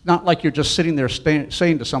not like you're just sitting there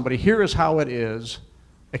saying to somebody, here is how it is,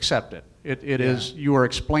 accept it. It is, you are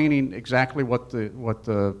explaining exactly what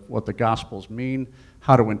the Gospels mean,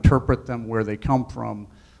 how to interpret them, where they come from,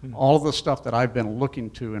 all of the stuff that I've been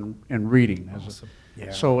looking to and reading. Awesome.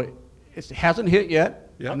 So it hasn't hit yet.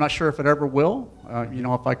 Yep. I'm not sure if it ever will.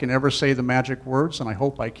 If I can ever say the magic words, and I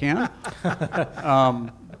hope I can.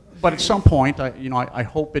 But at some point, I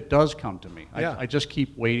hope it does come to me. Yeah. I just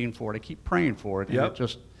keep waiting for it. I keep praying for it, and it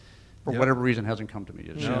just, for whatever reason, hasn't come to me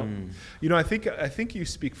yet. No. I think you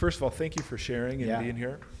speak, first of all, thank you for sharing and being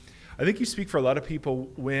here. I think you speak for a lot of people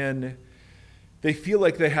when they feel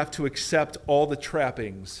like they have to accept all the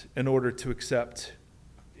trappings in order to accept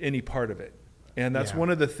any part of it. And that's one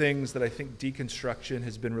of the things that I think deconstruction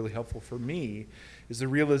has been really helpful for me, is the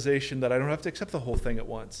realization that I don't have to accept the whole thing at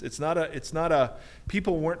once. It's not a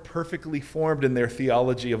people weren't perfectly formed in their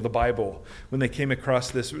theology of the Bible when they came across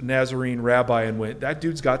this Nazarene rabbi and went, that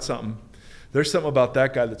dude's got something. There's something about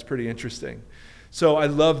that guy that's pretty interesting. So I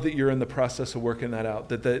love that you're in the process of working that out,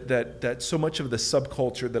 that so much of the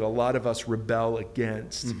subculture that a lot of us rebel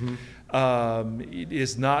against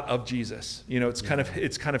is not of Jesus. It's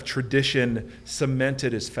kind of tradition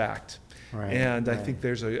cemented as fact. Right, and I think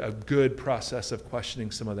there's a good process of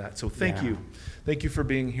questioning some of that. So thank you. Thank you for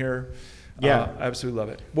being here. I absolutely love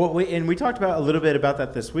it. Well, we talked about a little bit about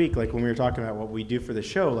that this week, like when we were talking about what we do for the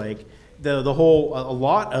show, like the whole, a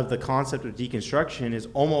lot of the concept of deconstruction is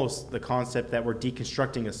almost the concept that we're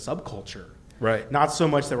deconstructing a subculture. Right. Not so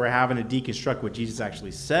much that we're having to deconstruct what Jesus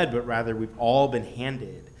actually said, but rather we've all been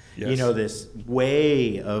handed, this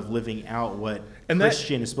way of living out what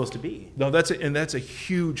Christian is supposed to be. No, that's a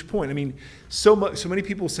huge point. I mean, so many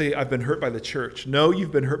people say I've been hurt by the church. No,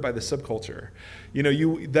 you've been hurt by the subculture.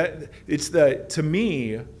 To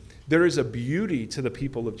me, there is a beauty to the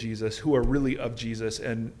people of Jesus who are really of Jesus,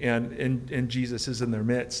 and Jesus is in their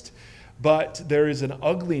midst. But there is an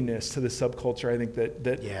ugliness to the subculture, I think,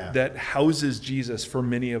 that houses Jesus for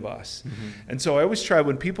many of us. Mm-hmm. And so I always try,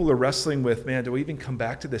 when people are wrestling with, man, do we even come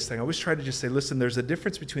back to this thing? I always try to just say, listen, there's a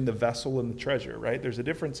difference between the vessel and the treasure, right? There's a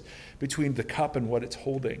difference between the cup and what it's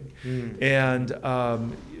holding. Mm.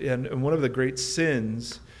 And one of the great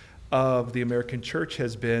sins of the American church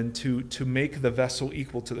has been to make the vessel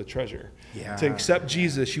equal to the treasure. Yeah. To accept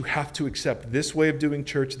Jesus, you have to accept this way of doing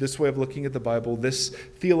church, this way of looking at the Bible, this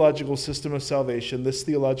theological system of salvation, this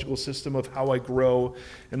theological system of how I grow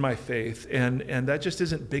in my faith. And that just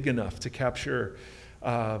isn't big enough to capture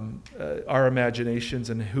our imaginations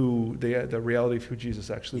and who the reality of who Jesus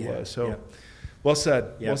actually was. So, well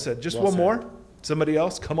said. Well said. Just one more. Somebody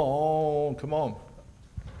else? Come on.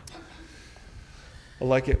 I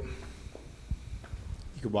like it.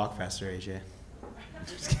 You could walk faster, AJ.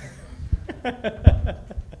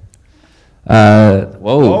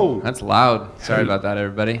 Whoa, that's loud. Sorry about that,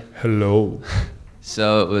 everybody. Hello.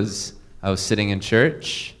 So I was sitting in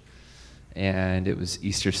church, and it was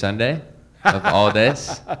Easter Sunday of all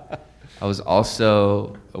days. I was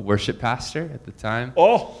also a worship pastor at the time.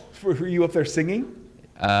 Oh, were you up there singing?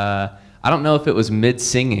 I don't know if it was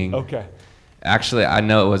mid-singing. Okay. Actually, I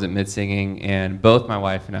know it wasn't mid-singing, and both my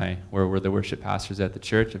wife and I were the worship pastors at the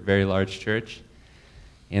church, a very large church.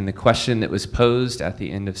 And the question that was posed at the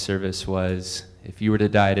end of service was, if you were to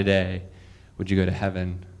die today, would you go to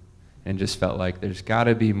heaven? And just felt like there's got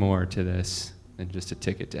to be more to this than just a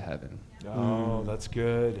ticket to heaven. Oh, that's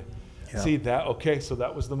good. Yeah. See that? Okay, so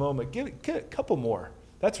that was the moment. Get a couple more.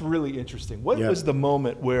 That's really interesting. What was the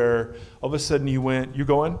moment where all of a sudden you went, you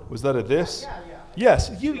going? Was that a this? Yeah.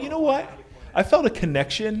 Yes. You know what? I felt a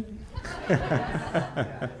connection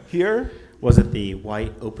here. Was it the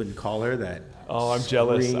white open collar that? Oh, I'm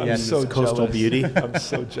jealous. I'm so coastal jealous. Beauty. I'm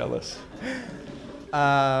so jealous.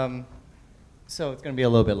 So it's going to be a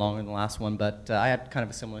little bit longer than the last one, but I had kind of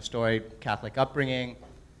a similar story. Catholic upbringing,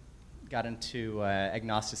 got into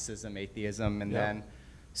agnosticism, atheism, and then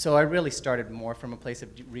so I really started more from a place of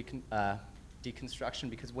deconstruction,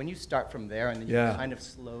 because when you start from there and then you kind of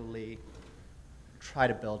slowly try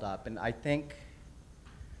to build up, and I think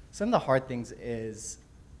some of the hard things is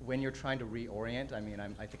when you're trying to reorient, I mean,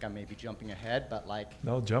 I think I may be jumping ahead, but like,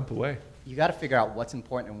 No, jump away. you got to figure out what's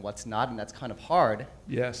important and what's not, and that's kind of hard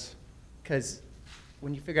Yes. because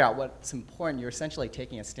when you figure out what's important, you're essentially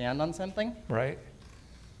taking a stand on something, Right?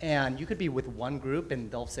 and you could be with one group and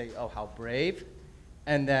they'll say, "Oh, how brave,"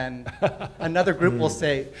 and then another group will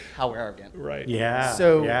say, "How arrogant." Right. Yeah.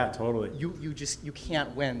 So yeah, totally. You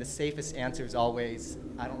can't win. The safest answer is always,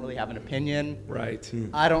 "I don't really have an opinion. Right.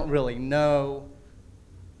 I don't really know."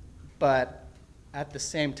 But at the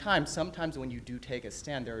same time, sometimes when you do take a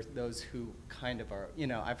stand, there are those who kind of are,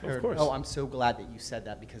 I've heard, course. "Oh, I'm so glad that you said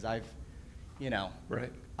that because I've,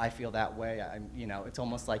 Right. I feel that way." It's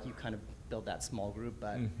almost like you kind of build that small group,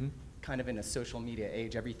 but Mm-hmm. kind of in a social media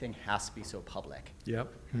age, everything has to be so public, Yep.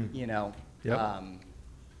 Yep.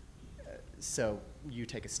 So you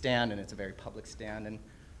take a stand, and it's a very public stand, and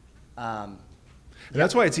And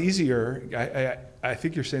that's why it's easier. I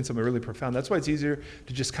think you're saying something really profound. That's why it's easier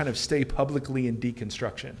to just kind of stay publicly in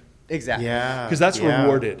deconstruction, exactly. Yeah. because that's yeah.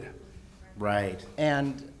 rewarded. Right.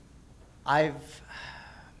 And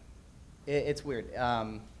it's weird.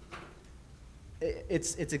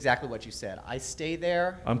 It's exactly what you said. I stay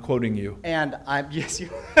there, I'm quoting you. and yes, you.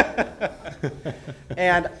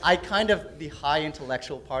 And I kind of, the high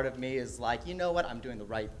intellectual part of me is like, you know what, I'm doing the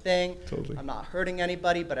right thing. Totally. I'm not hurting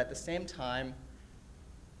anybody, but at the same time,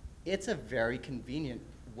 it's a very convenient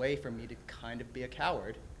way for me to kind of be a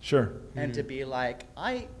coward Sure. and to be like,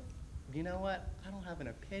 you know what, I don't have an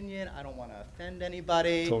opinion. I don't want to offend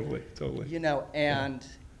anybody. Totally. Totally. And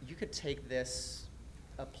you could take this,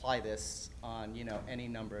 apply this on, any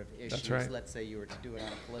number of issues. That's right. Let's say you were to do it on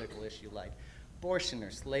a political issue like abortion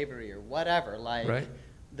or slavery or whatever. Like, Right.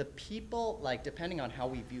 the people, like, depending on how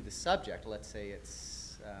we view the subject, let's say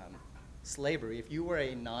it's slavery. If you were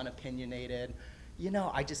a non-opinionated,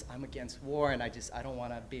 I'm against war and I don't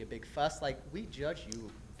want to be a big fuss, like, we judge you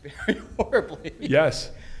very horribly. Yes.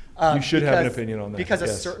 You should have an opinion on that. Because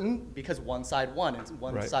Yes. because one side won, and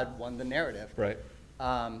one Right. side won the narrative. Right.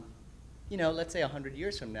 Let's say 100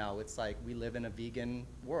 years from now, it's like we live in a vegan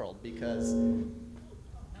world because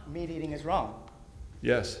meat eating is wrong.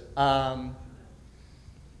 Yes. 100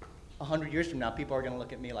 years from now, people are going to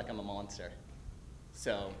look at me like I'm a monster.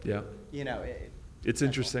 So, Yeah. It's that's all.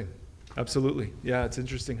 interesting. Absolutely. Yeah, it's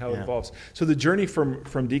interesting how it Yeah. evolves. So the journey from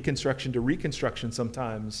deconstruction to reconstruction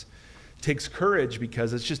sometimes takes courage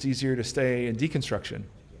because it's just easier to stay in deconstruction.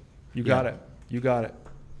 You got it. You got it.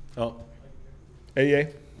 Oh. AA?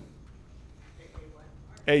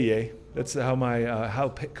 AA. That's how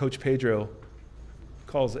Coach Pedro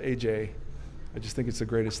calls AJ. I just think it's the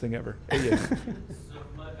greatest thing ever. AA. So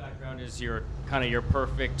my background is your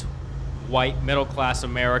perfect white middle-class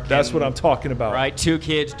American. That's what I'm talking about. Right? 2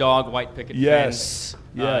 kids, dog, white picket Yes. fence,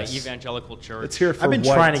 Yes. Evangelical church. Let's hear it for I've been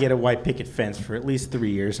white. trying to get a white picket fence for at least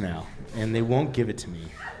 3 years now, and they won't give it to me.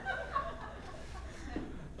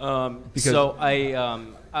 So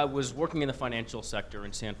I was working in the financial sector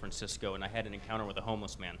in San Francisco, and I had an encounter with a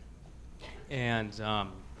homeless man. And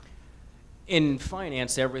in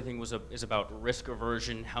finance, everything is about risk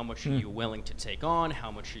aversion. How much are you willing to take on?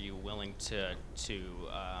 How much are you willing to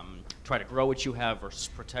try to grow what you have versus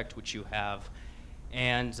protect what you have?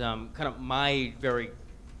 And kind of my very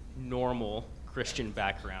normal Christian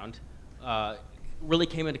background really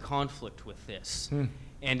came into conflict with this.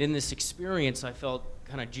 And in this experience, I felt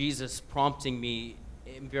kind of Jesus prompting me,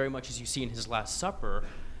 very much as you see in his Last Supper,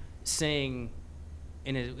 saying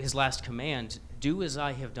in his last command, do as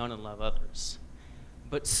I have done and love others.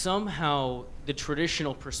 But somehow the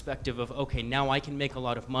traditional perspective of, okay, now I can make a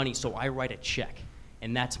lot of money, so I write a check,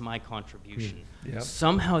 and that's my contribution. Yep.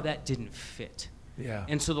 Somehow that didn't fit. Yeah.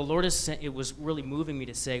 And so the Lord it was really moving me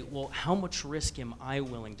to say, well, how much risk am I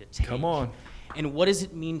willing to take? Come on. And what does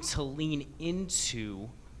it mean to lean into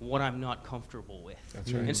what I'm not comfortable with?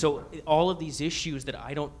 That's right. And so all of these issues that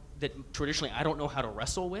traditionally I don't know how to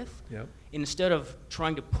wrestle with, Yep. instead of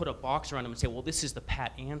trying to put a box around them and say, well, this is the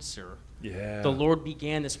pat answer, Yeah. the Lord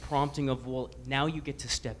began this prompting of, well, now you get to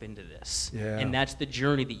step into this. Yeah. And that's the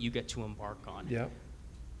journey that you get to embark on. Yep.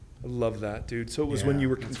 I love that, dude. So it was Yeah, when you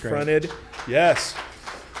were that's confronted. Yes.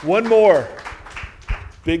 One more.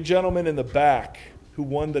 Big gentleman in the back who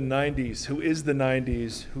won the 90s, who is the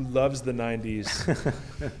 90s, who loves the 90s.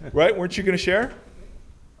 Right? Weren't you going to share?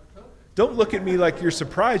 Don't look at me like you're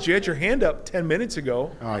surprised. You had your hand up 10 minutes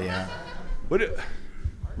ago. Oh, yeah. What?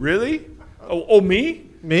 Really? Oh, me?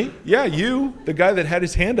 Me? Yeah, you, the guy that had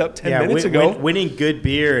his hand up 10 minutes ago. Winning good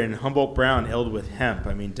beer and Humboldt Brown held with hemp,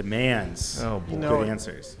 demands Oh, boy. good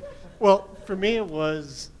answers. Well, for me,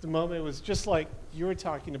 the moment was just like you were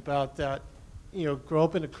talking about that, grow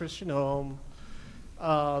up in a Christian home,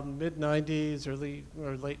 Mid-90s, early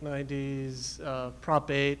or late 90s, Prop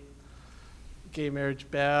 8, gay marriage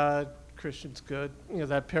bad, Christians good,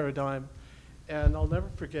 that paradigm. And I'll never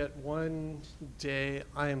forget one day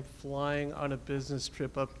I am flying on a business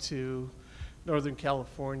trip up to Northern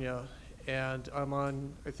California, and I'm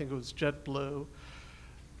on, I think it was JetBlue,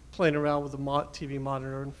 playing around with a TV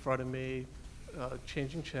monitor in front of me,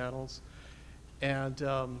 changing channels. And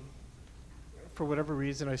for whatever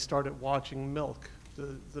reason, I started watching Milk,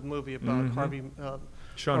 the movie about Harvey Penn.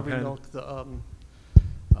 Milk, the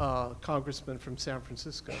congressman from San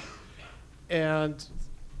Francisco. And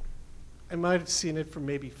I might have seen it for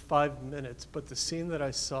maybe 5 minutes, but the scene that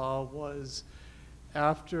I saw was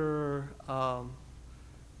after Harvey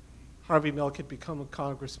Milk had become a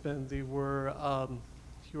congressman. They were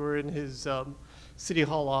in his city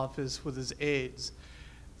hall office with his aides.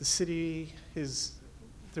 The city,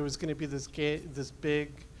 there was going to be this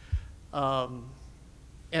big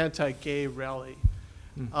anti-gay rally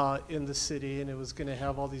in the city, and it was going to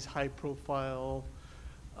have all these high-profile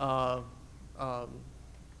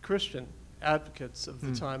Christian advocates of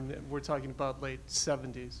the time. We're talking about late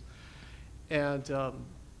 70s. And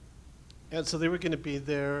so they were going to be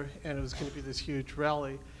there, and it was going to be this huge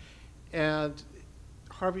rally. And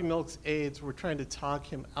Harvey Milk's aides were trying to talk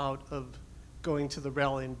him out of going to the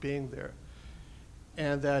rally and being there.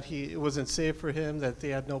 And that it wasn't safe for him, that they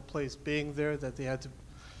had no place being there, that they had to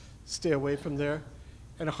stay away from there.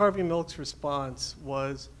 And Harvey Milk's response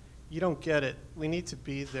was, "You don't get it. We need to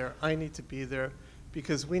be there. I need to be there,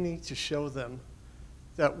 because we need to show them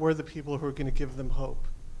that we're the people who are going to give them hope."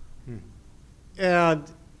 And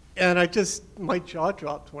my jaw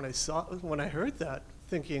dropped when I heard that,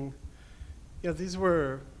 thinking, these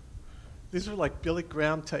were like Billy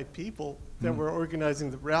Graham type people that were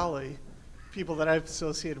organizing the rally, people that I've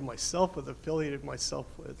associated myself with, affiliated myself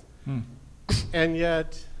with. And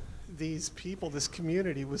yet these people, this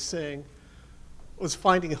community was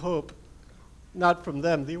finding hope, not from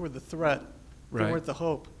them. They were the threat. They weren't the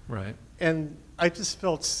hope. Right. And I just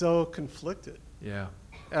felt so conflicted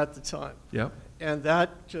at the time. Yep. And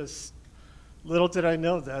that just, little did I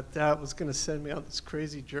know that was going to send me on this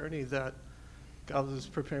crazy journey that God was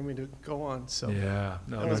preparing me to go on. So that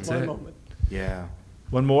was my moment. Yeah.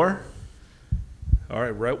 One more? All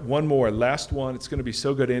right, one more. Last one. It's going to be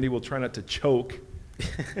so good, Andy. We'll try not to choke.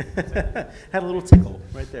 Had a little tickle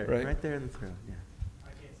right there. Right there in the throat. Yeah. I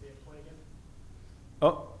can't see it. Point again.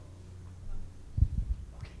 Oh.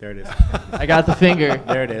 There it is. I got the finger.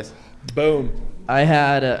 There it is. Boom. I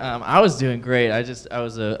had I was doing great.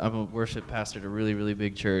 I'm a worship pastor at a really, really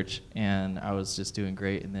big church, and I was just doing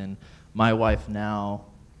great. And then my wife now,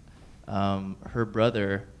 her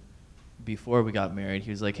brother, before we got married, he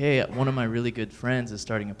was like, "Hey, one of my really good friends is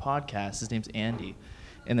starting a podcast. His name's Andy."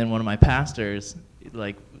 And then one of my pastors,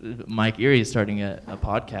 like Mike Erie, is starting a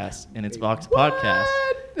podcast, and it's Vox Podcast.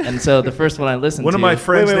 And so the first one I listened to. One of my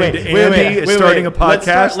friends named Andy is starting a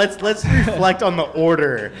podcast. Let's reflect on the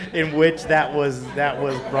order in which that was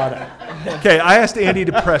brought up. Okay, I asked Andy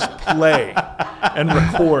to press play and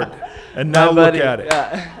record, and now look at it.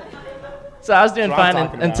 So I was doing fine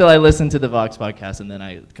until I listened to the Vox Podcast, and then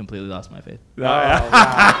I completely lost my faith. Oh, wow.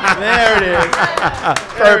 There it is.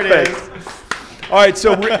 Perfect. All right,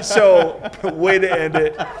 so way to end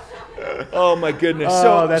it. Oh my goodness.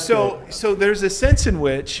 So there's a sense in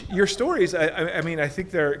which your stories, I mean, I think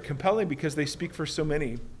they're compelling because they speak for so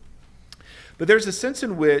many. But there's a sense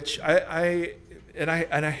in which I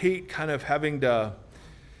hate kind of having to.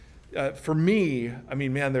 For me, I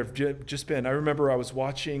mean, man, there've just been. I remember I was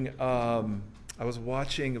watching. It was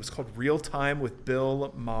called Real Time with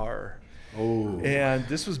Bill Maher. Oh. And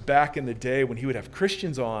this was back in the day when he would have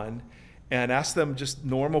Christians on and ask them just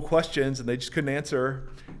normal questions, and they just couldn't answer.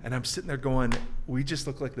 And I'm sitting there going, we just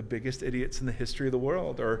look like the biggest idiots in the history of the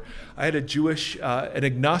world. Or I had an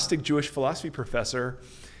agnostic Jewish philosophy professor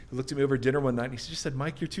who looked at me over dinner one night, and he just said,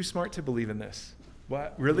 "Mike, you're too smart to believe in this."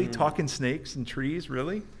 What? Really? Talking snakes and trees?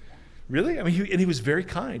 Really? Really? I mean, he was very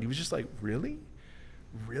kind. He was just like, really?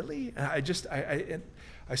 Really? And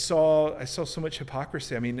I saw so much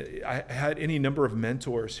hypocrisy. I mean, I had any number of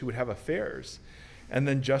mentors who would have affairs and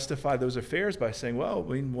then justify those affairs by saying, well,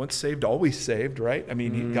 I mean, once saved, always saved, right? I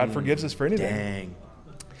mean, God forgives us for anything.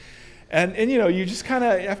 Dang. And you just kind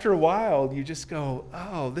of, after a while, you just go,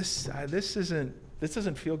 oh, this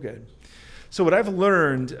doesn't feel good. So what I've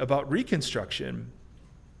learned about Reconstruction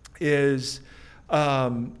is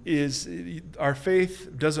our faith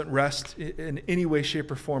doesn't rest in any way,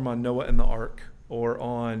 shape, or form on Noah and the ark, or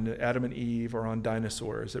on Adam and Eve, or on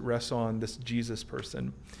dinosaurs. It rests on this Jesus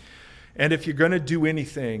person. And if you're going to do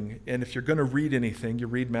anything, and if you're going to read anything, you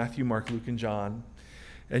read Matthew, Mark, Luke, and John.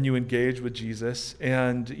 and you engage with Jesus.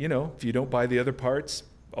 And, if you don't buy the other parts,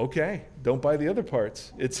 okay, don't buy the other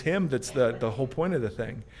parts. It's him that's the whole point of the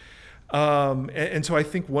thing. And so I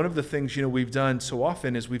think one of the things, we've done so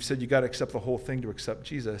often is we've said you got to accept the whole thing to accept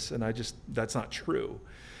Jesus. And that's not true.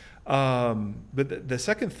 But the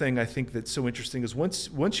second thing I think that's so interesting is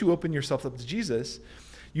once you open yourself up to Jesus,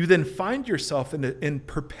 you then find yourself in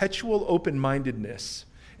perpetual open-mindedness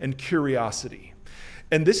and curiosity.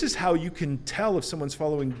 And this is how you can tell if someone's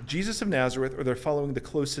following Jesus of Nazareth or they're following the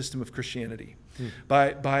closed system of Christianity,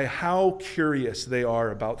 by how curious they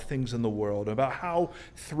are about things in the world, about how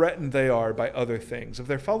threatened they are by other things. If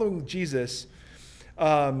they're following Jesus,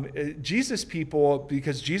 Jesus people,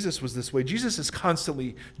 because Jesus was this way, Jesus is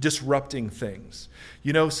constantly disrupting things.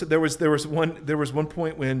 So there was one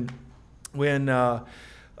point when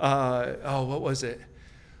what was it?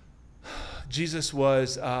 Jesus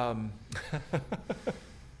was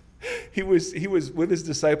he was with his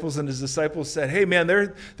disciples, and his disciples said, "Hey man,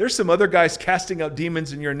 there's some other guys casting out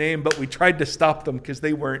demons in your name, but we tried to stop them because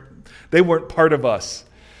they weren't part of us."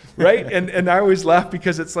 Right? And I always laugh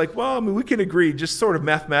because it's like, well, I mean, we can agree just sort of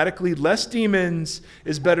mathematically, less demons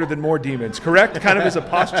is better than more demons, correct? Kind of as a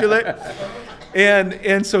postulate.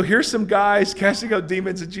 And so here's some guys casting out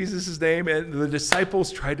demons in Jesus' name, and the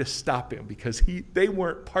disciples try to stop him because they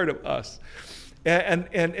weren't part of us.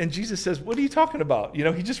 And Jesus says, "What are you talking about?"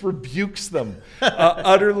 He just rebukes them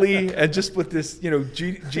utterly, and just with this,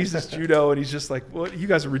 Jesus judo, and he's just like, "Well, you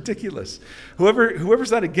guys are ridiculous.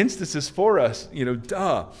 Whoever's not against us is for us.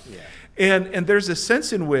 Duh." Yeah. And there's a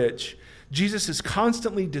sense in which Jesus is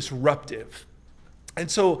constantly disruptive. And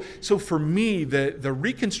so for me, the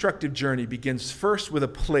reconstructive journey begins first with a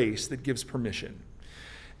place that gives permission.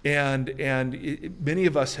 And many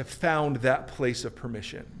of us have found that place of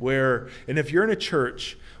permission and if you're in a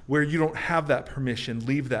church where you don't have that permission,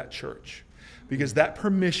 leave that church, because that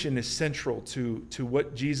permission is central to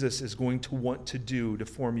what Jesus is going to want to do to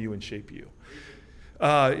form you and shape you.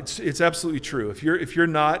 It's absolutely true. If you're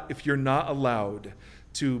not allowed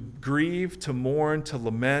to grieve, to mourn, to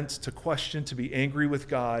lament, to question, to be angry with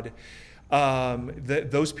God,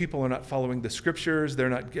 those people are not following the scriptures. They're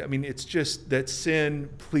not. I mean, it's just that sin.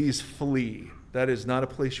 Please flee. That is not a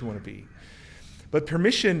place you want to be. But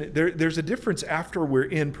permission. There's a difference after we're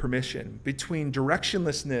in permission between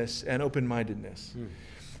directionlessness and open-mindedness.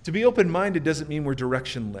 To be open-minded doesn't mean we're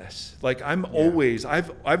directionless. Like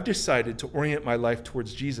I've decided to orient my life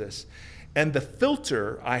towards Jesus, and the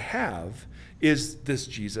filter I have is this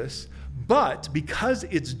Jesus. But because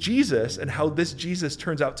it's Jesus and how this Jesus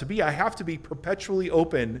turns out to be, I have to be perpetually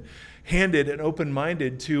open-handed and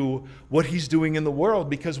open-minded to what he's doing in the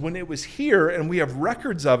world, because when it was here and we have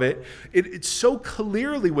records of it, it so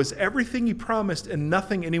clearly was everything he promised and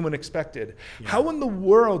nothing anyone expected. Yeah. How in the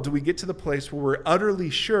world do we get to the place where we're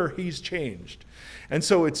utterly sure he's changed? And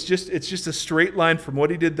so it's just a straight line from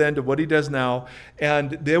what he did then to what he does now.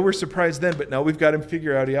 And they were surprised then, but now we've got him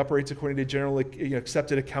figured out. He operates according to generally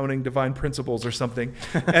accepted accounting divine principles or something.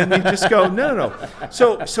 And you just go, no.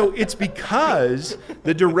 So it's because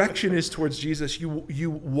the direction is towards Jesus. You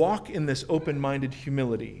walk in this open-minded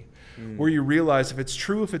humility, where you realize if it's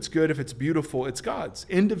true, if it's good, if it's beautiful, it's God's.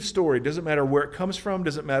 End of story. Doesn't matter where it comes from.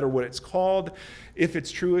 Doesn't matter what it's called. If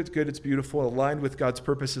it's true, it's good, it's beautiful, aligned with God's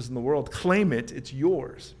purposes in the world. Claim it. It's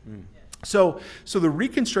yours. So the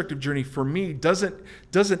reconstructive journey for me doesn't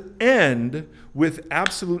end with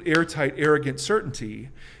absolute airtight, arrogant certainty.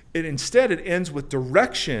 Instead, it ends with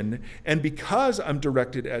direction, and because I'm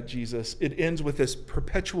directed at Jesus, it ends with this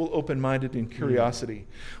perpetual open-minded and curiosity.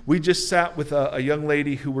 We just sat with a young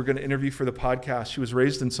lady who we're going to interview for the podcast. She was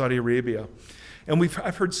raised in Saudi Arabia, and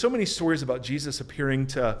I've heard so many stories about Jesus appearing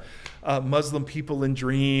to Muslim people in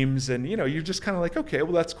dreams, and you're just kind of like, okay,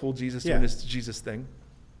 well that's cool, Jesus doing his Jesus thing.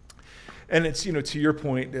 And it's, to your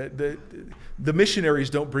point, the missionaries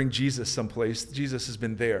don't bring Jesus someplace. Jesus has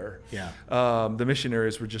been there. Yeah. The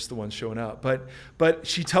missionaries were just the ones showing up. But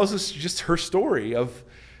she tells us just her story of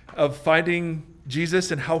finding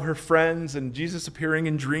Jesus and how her friends and Jesus appearing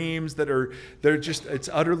in dreams it's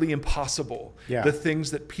utterly impossible. Yeah. The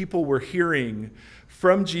things that people were hearing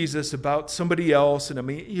from Jesus about somebody else. And I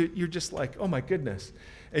mean, you're just like, oh my goodness.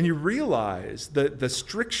 And you realize that the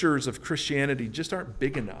strictures of Christianity just aren't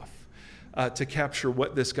big enough to capture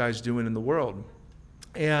what this guy's doing in the world.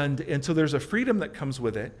 And so there's a freedom that comes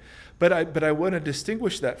with it, but I want to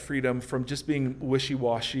distinguish that freedom from just being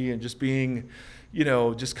wishy-washy and just being,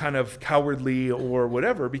 just kind of cowardly or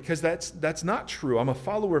whatever, because that's not true. I'm a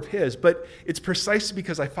follower of his, but it's precisely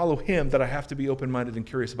because I follow him that I have to be open-minded and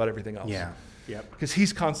curious about everything else. Yeah. Yep. Because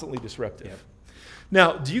he's constantly disruptive. Yep.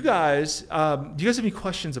 Now, do you guys have any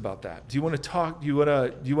questions about that? Do you want to talk? Do you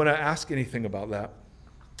want to ask anything about that?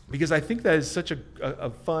 Because I think that is such a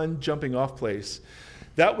fun jumping off place.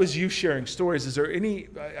 That was you sharing stories. Is there any?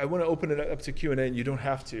 I want to open it up to Q&A, and you don't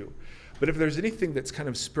have to. But if there's anything that's kind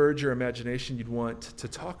of spurred your imagination you'd want to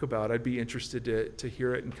talk about, I'd be interested to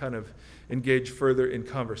hear it and kind of engage further in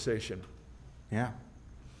conversation. Yeah.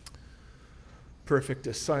 Perfect.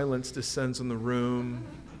 A silence descends on the room.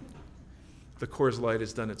 The Coors Light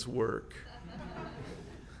has done its work.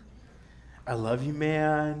 I love you,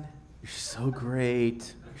 man. You're so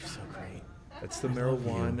great. You're so great. That's the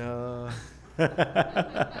marijuana.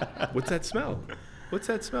 What's that smell? What's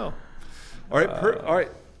that smell? All right. All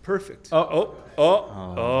right. Perfect.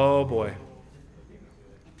 Oh, boy.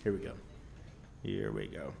 Here we go. Here we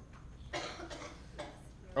go.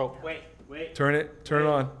 Oh, wait. Turn it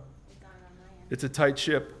on. It's a tight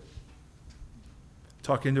ship.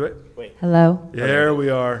 Talk into it. Wait. Hello. There we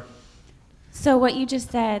are. So what you just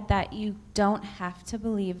said, that you don't have to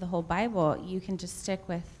believe the whole Bible, you can just stick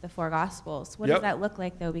with the 4 Gospels. What does that look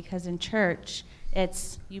like, though? Because in church,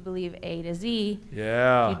 it's you believe A to Z.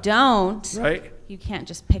 Yeah. You don't. Right. You can't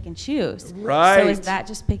just pick and choose. Right. So is that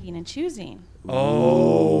just picking and choosing?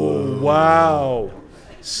 Oh, wow.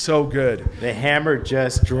 So good. The hammer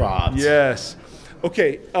just dropped. Yes.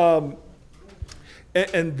 Okay.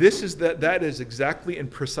 And this is that is exactly and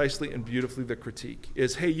precisely and beautifully the critique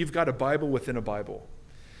is, hey, you've got a Bible within a Bible,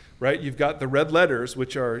 right? You've got the red letters,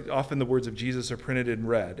 which are often the words of Jesus are printed in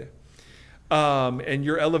red. And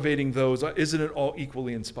you're elevating those. Isn't it all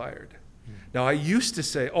equally inspired? Now, I used to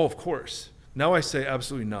say, oh, of course. Now I say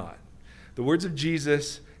absolutely not. The words of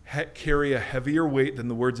Jesus carry a heavier weight than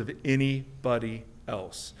the words of anybody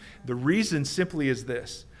else. The reason simply is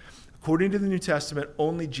this. According to the New Testament,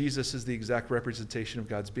 only Jesus is the exact representation of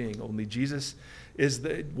God's being. Only Jesus is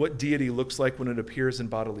what deity looks like when it appears in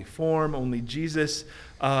bodily form. Only Jesus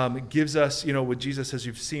gives us, what Jesus says,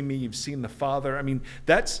 you've seen me, you've seen the Father. I mean,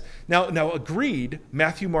 that's, now agreed,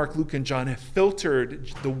 Matthew, Mark, Luke, and John have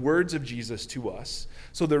filtered the words of Jesus to us.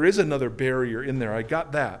 So there is another barrier in there. I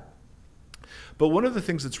got that. But one of the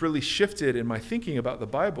things that's really shifted in my thinking about the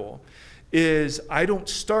Bible is I don't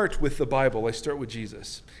start with the Bible, I start with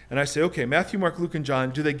Jesus. And I say, okay, Matthew, Mark, Luke, and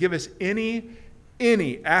John, do they give us any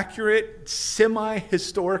accurate,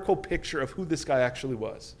 semi-historical picture of who this guy actually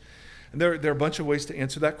was? And there are a bunch of ways to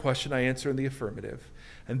answer that question. I answer in the affirmative.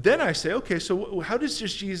 And then I say, okay, so how does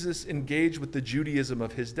Jesus engage with the Judaism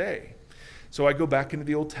of his day? So I go back into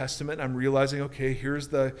the Old Testament, and I'm realizing, okay, here are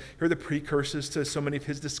the precursors to so many of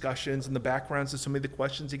his discussions and the backgrounds to so many of the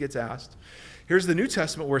questions he gets asked. Here's the New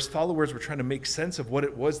Testament where his followers were trying to make sense of what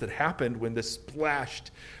it was that happened when this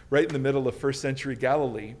splashed right in the middle of first century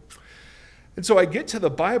Galilee. And so I get to the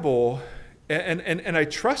Bible, and I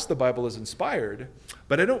trust the Bible is inspired,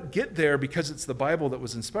 but I don't get there because it's the Bible that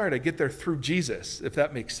was inspired. I get there through Jesus, if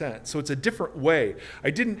that makes sense. So it's a different way. I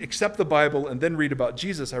didn't accept the Bible and then read about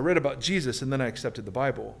Jesus. I read about Jesus and then I accepted the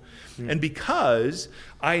Bible. And because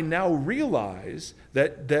I now realize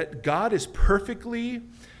that God is perfectly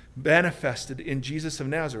manifested in Jesus of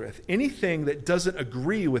Nazareth, anything that doesn't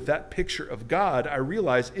agree with that picture of God, I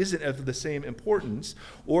realize isn't of the same importance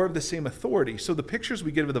or of the same authority. So the pictures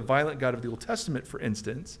we get of the violent God of the Old Testament, for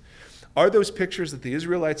instance, are those pictures that the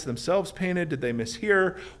Israelites themselves painted? Did they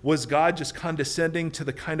mishear? Was God just condescending to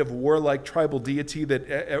the kind of warlike tribal deity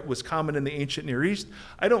that was common in the ancient Near East?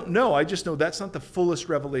 I don't know. I just know that's not the fullest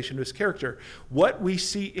revelation of his character. What we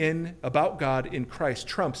see about God in Christ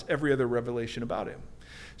trumps every other revelation about him.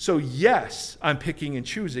 So yes, I'm picking and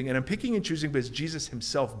choosing, and I'm picking and choosing because Jesus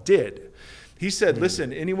himself did. He said,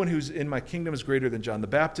 listen, anyone who's in my kingdom is greater than John the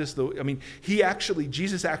Baptist.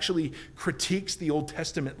 Jesus actually critiques the Old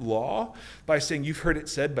Testament law by saying, you've heard it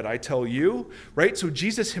said, but I tell you, right? So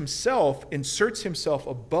Jesus himself inserts himself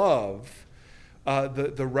above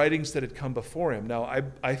the writings that had come before him. Now,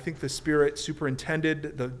 I think the Spirit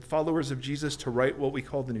superintended the followers of Jesus to write what we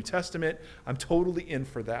call the New Testament. I'm totally in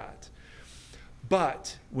for that.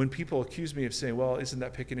 But when people accuse me of saying, well, isn't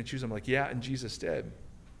that picking and choosing? I'm like, yeah, and Jesus did.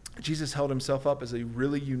 Jesus held himself up as a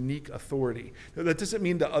really unique authority. Now, that doesn't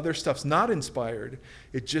mean the other stuff's not inspired.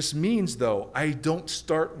 It just means, though, I don't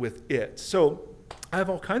start with it. So I have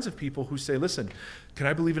all kinds of people who say, listen, can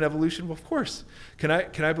I believe in evolution? Well, of course. Can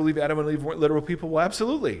I believe Adam and Eve weren't literal people? Well,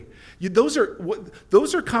 absolutely. Those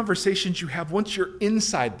are conversations you have once you're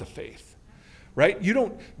inside the faith. right?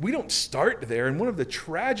 We don't start there. And one of the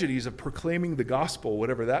tragedies of proclaiming the gospel,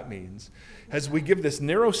 whatever that means, is we give this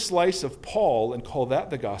narrow slice of Paul and call that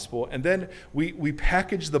the gospel, and then we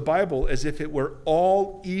package the Bible as if it were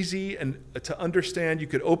all easy and to understand. You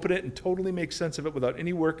could open it and totally make sense of it without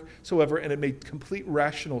any work whatsoever, and it made complete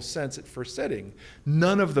rational sense at first sitting.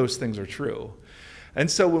 None of those things are true. And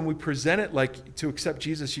so when we present it like to accept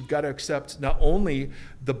Jesus, you've got to accept not only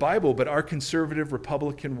the Bible, but our conservative,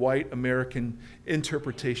 Republican, white American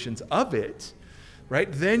interpretations of it, right?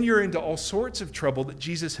 Then you're into all sorts of trouble that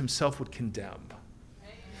Jesus himself would condemn.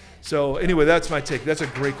 So anyway, that's my take. That's a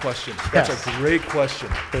great question. That's a great question.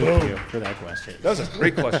 Thank you for that question. That was a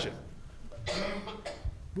great question.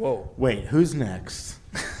 Whoa. Wait, who's next?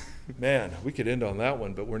 Man, we could end on that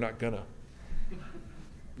one, but we're not gonna.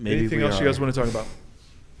 Maybe anything else you guys want to talk about?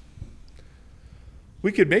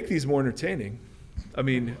 We could make these more entertaining. I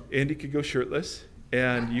mean, Andy could go shirtless,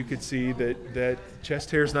 and you could see that chest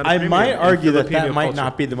hair is not a I premium might in argue that Filipino might culture.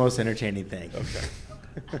 not be the most entertaining thing.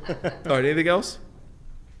 Okay. All right, anything else?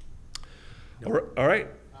 Nope. All right.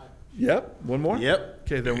 Yep, one more? Yep.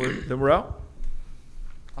 Okay, then we're out.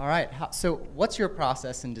 All right. So what's your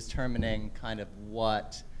process in determining kind of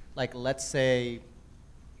what, like, let's say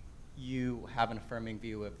you have an affirming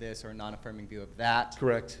view of this or a non-affirming view of that.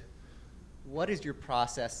 Correct. What is your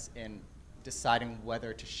process in deciding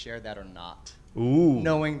whether to share that or not? Ooh.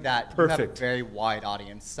 Knowing that perfect. you have a very wide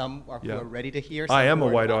audience. Some are, who are ready to hear. I am a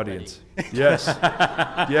wide audience. Yes.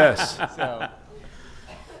 Yes. So.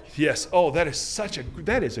 Yes. Oh, that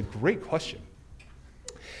is a great question.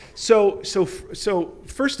 So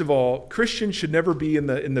first of all, Christians should never be in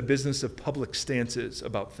the business of public stances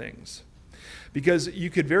about things. Because you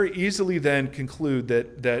could very easily then conclude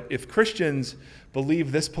that if Christians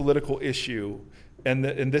believe this political issue and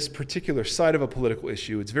this particular side of a political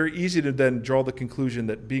issue, it's very easy to then draw the conclusion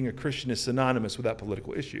that being a Christian is synonymous with that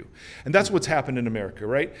political issue. And that's what's happened in America,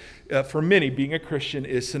 right? For many, being a Christian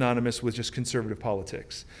is synonymous with just conservative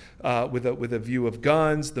politics, with a view of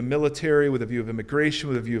guns, the military, with a view of immigration,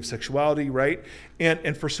 with a view of sexuality, right?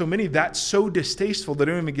 And for so many, that's so distasteful they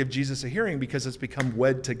don't even give Jesus a hearing because it's become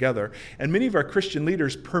wed together. And many of our Christian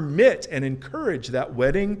leaders permit and encourage that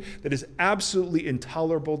wedding that is absolutely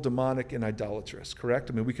intolerable, demonic, and idolatrous.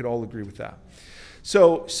 Correct? I mean, we could all agree with that.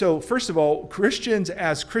 So first of all, Christians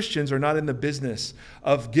as Christians are not in the business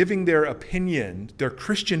of giving their opinion, their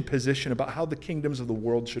Christian position about how the kingdoms of the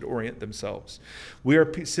world should orient themselves. We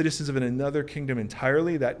are citizens of another kingdom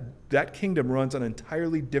entirely. That kingdom runs on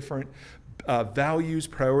entirely different values,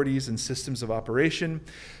 priorities, and systems of operation.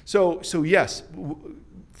 So yes,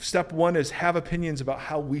 step one is have opinions about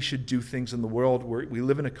how we should do things in the world. We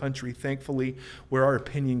live in a country, thankfully, where our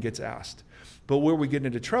opinion gets asked. But where we get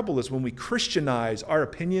into trouble is when we Christianize our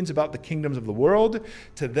opinions about the kingdoms of the world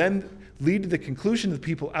to then lead to the conclusion that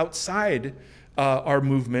people outside our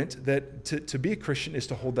movement that to be a Christian is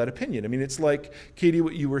to hold that opinion. I mean, it's like, Katie,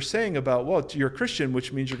 what you were saying about, well, you're a Christian,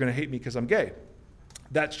 which means you're going to hate me because I'm gay.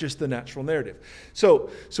 That's just the natural narrative. So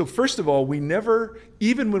first of all, we never,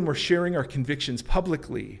 even when we're sharing our convictions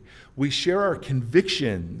publicly, we share our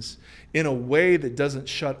convictions in a way that doesn't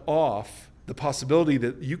shut off the possibility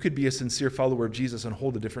that you could be a sincere follower of Jesus and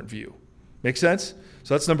hold a different view. Make sense?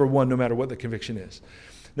 So that's number one, no matter what the conviction is.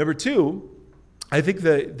 Number two, I think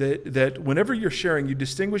that whenever you're sharing, you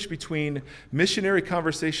distinguish between missionary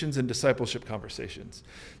conversations and discipleship conversations.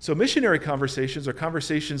 So missionary conversations are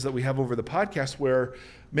conversations that we have over the podcast where,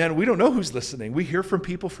 man, we don't know who's listening. We hear from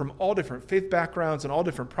people from all different faith backgrounds and all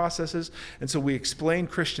different processes, and so we explain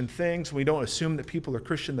Christian things. We don't assume that people are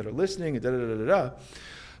Christian that are listening, and da-da-da-da-da.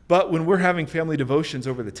 But when we're having family devotions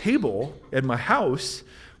over the table at my house,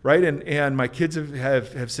 right, and my kids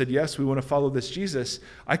have said, yes, we want to follow this Jesus,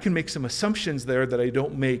 I can make some assumptions there that I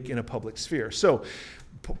don't make in a public sphere. So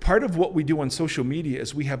part of what we do on social media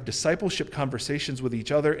is we have discipleship conversations with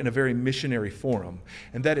each other in a very missionary forum,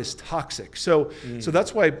 and that is toxic. So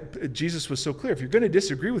that's why Jesus was so clear. If you're going to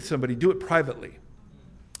disagree with somebody, do it privately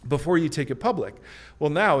before you take it public. Well,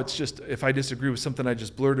 now it's just, if I disagree with something, I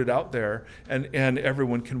just blurt it out there, and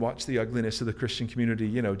everyone can watch the ugliness of the Christian community,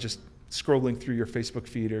 just scrolling through your Facebook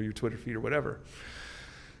feed or your Twitter feed or whatever.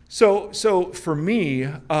 So for me,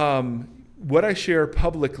 what I share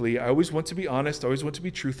publicly, I always want to be honest, I always want to be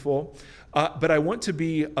truthful, but I want to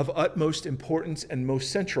be of utmost importance and most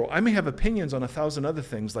central. I may have opinions on 1,000 other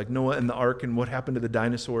things, like Noah and the ark and what happened to the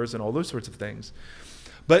dinosaurs and all those sorts of things.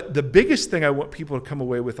 But the biggest thing I want people to come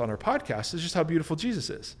away with on our podcast is just how beautiful Jesus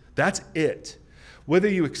is. That's it. Whether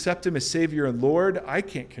you accept him as Savior and Lord, I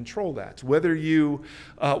can't control that. Whether you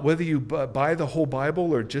buy the whole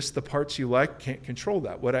Bible or just the parts you like, can't control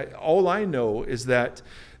that. All I know is that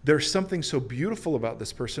there's something so beautiful about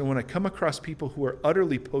this person. When I come across people who are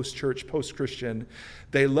utterly post-church, post-Christian,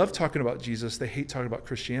 they love talking about Jesus. They hate talking about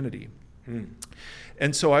Christianity.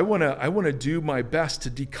 And so I want to do my best to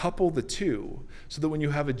decouple the two so that when you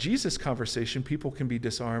have a Jesus conversation, people can be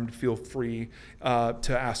disarmed, feel free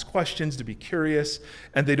to ask questions, to be curious,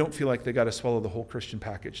 and they don't feel like they got to swallow the whole Christian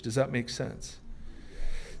package. Does that make sense?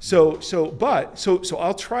 So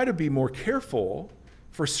I'll try to be more careful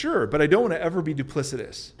for sure, but I don't want to ever be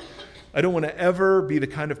duplicitous. I don't want to ever be the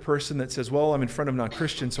kind of person that says, well, I'm in front of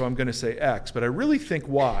non-Christians, so I'm going to say X, but I really think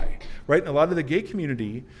Y, right? And a lot of the gay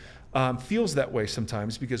community feels that way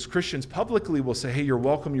sometimes because Christians publicly will say, hey, you're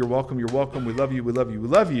welcome, you're welcome, you're welcome, we love you, we love you, we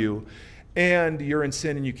love you, and you're in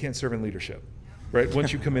sin and you can't serve in leadership, right?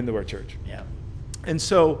 Once you come into our church. Yeah. And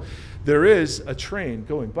so there is a train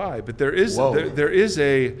going by, but there is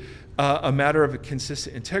a matter of a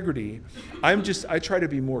consistent integrity. I try to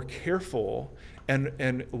be more careful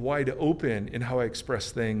and wide open in how I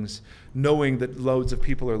express things, knowing that loads of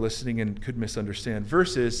people are listening and could misunderstand,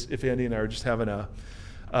 versus if Andy and I are just having a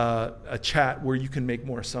chat where you can make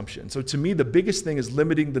more assumptions. So to me, the biggest thing is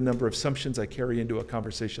limiting the number of assumptions I carry into a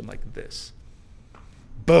conversation like this.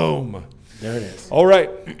 Boom. There it is. All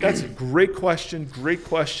right. That's a great question. Great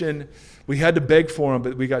question. We had to beg for them,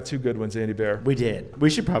 but we got two good ones, Andy Bear. We did. We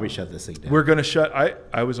should probably shut this thing down. We're going to shut.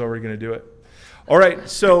 I was already going to do it. All right.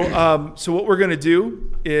 So what we're going to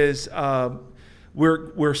do is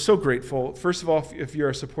we're so grateful. First of all, if you're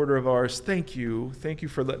a supporter of ours, thank you. Thank you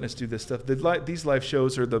for letting us do this stuff. These live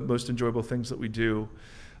shows are the most enjoyable things that we do.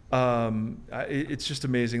 It's just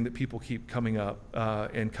amazing that people keep coming up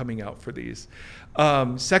and coming out for these.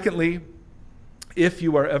 Secondly, if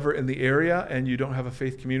you are ever in the area and you don't have a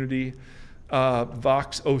faith community,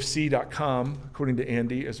 voxoc.com, according to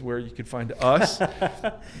Andy, is where you can find us.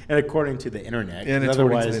 And according to the internet. And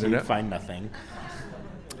otherwise, you find nothing.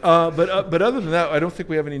 But other than that, I don't think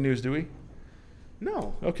we have any news, do we?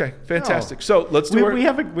 No. Okay, fantastic. No. So let's do we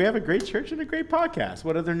have a great church and a great podcast.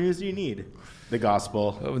 What other news do you need? The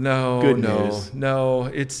gospel. Oh, no, good news. No.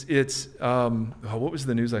 It's what was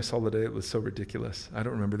the news I saw today? It was so ridiculous. I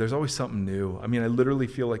don't remember. There's always something new. I mean, I literally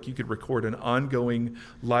feel like you could record an ongoing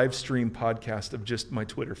live stream podcast of just my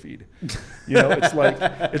Twitter feed. You know, it's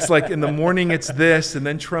like in the morning it's this, and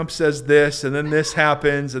then Trump says this, and then this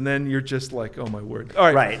happens, and then you're just like, oh my word.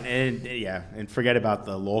 All right. Right, and forget about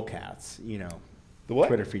the lolcats, you know. The what?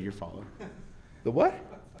 Twitter feed you're following. The what?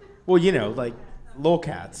 Well, you know, like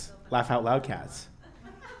lolcats, laugh out loud cats.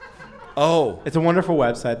 Oh. It's a wonderful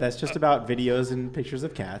website that's just about videos and pictures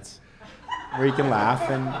of cats where you can laugh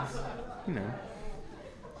and, you know,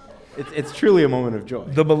 it's truly a moment of joy.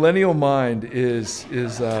 The millennial mind is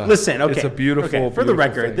listen, okay. It's a beautiful, okay. For the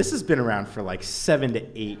record, thing. This has been around for like 7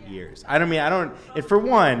 to 8 years. And for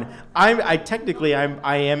one, I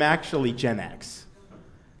am actually Gen X.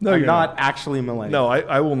 No, I'm you're not actually millennial. No,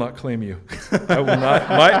 I will not claim you. I will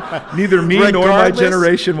not. Neither me nor my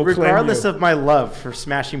generation will claim you. Regardless of my love for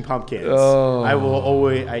Smashing Pumpkins, I will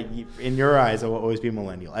always, in your eyes, I will always be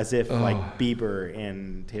millennial. As if like Bieber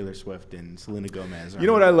and Taylor Swift and Selena Gomez. You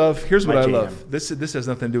know what I love? Here's what I love. This has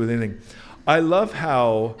nothing to do with anything. I love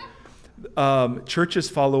how churches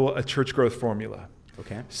follow a church growth formula.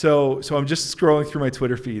 Okay. So I'm just scrolling through my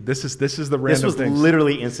Twitter feed. This is the random things. This was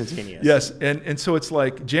literally instantaneous. Yes, and so it's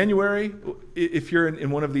like January, if you're in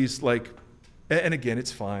one of these like, and again,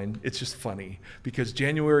 it's fine. It's just funny because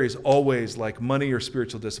January is always like money or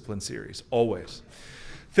spiritual discipline series, always.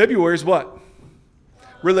 February is what?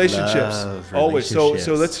 Relationships. Always.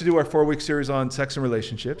 So let's do our 4-week series on sex and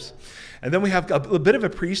relationships. And then we have a bit of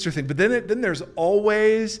a pre-Easter thing, but then there's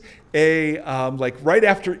always a, like right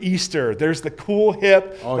after Easter, there's the cool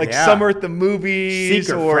hip, summer at the movies.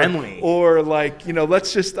 Seeker-friendly. Or like, you know,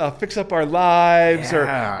 let's just fix up our lives.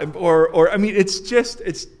 Yeah. Or I mean, it's just.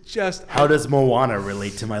 How does Moana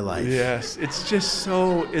relate to my life? Yes, it's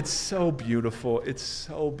so beautiful. It's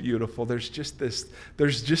so beautiful. There's just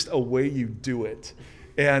a way you do it.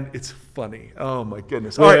 And it's funny. Oh my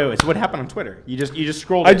goodness! Wait. So what happened on Twitter? You just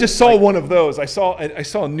scrolled. I just saw one of those. I saw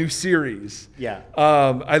a new series. Yeah.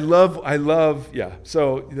 I love. Yeah.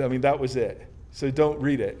 So I mean that was it. So don't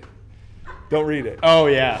read it. Don't read it. Oh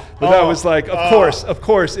yeah. But that was like, of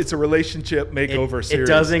course, it's a relationship makeover series.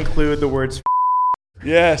 It does include the words.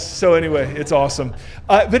 Yes. So anyway, it's awesome,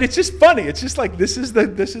 but it's just funny. It's just like this is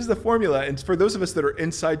the formula. And for those of us that are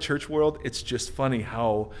inside church world, it's just funny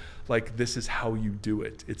how like this is how you do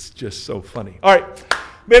it. It's just so funny. All right.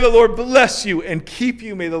 May the Lord bless you and keep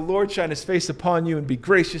you. May the Lord shine his face upon you and be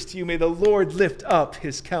gracious to you. May the Lord lift up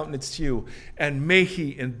his countenance to you, and may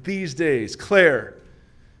he in these days, Claire,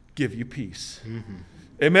 give you peace. Mm-hmm.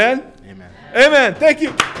 Amen? Amen. Amen. Thank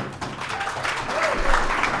you.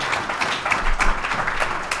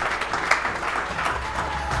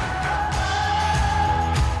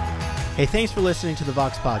 Hey, thanks for listening to the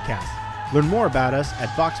Vox Podcast. Learn more about us at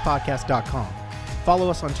voxpodcast.com.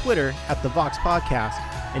 Follow us on Twitter at the Vox Podcast,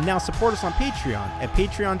 and now support us on Patreon at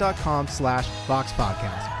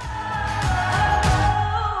patreon.com/VoxPodcast.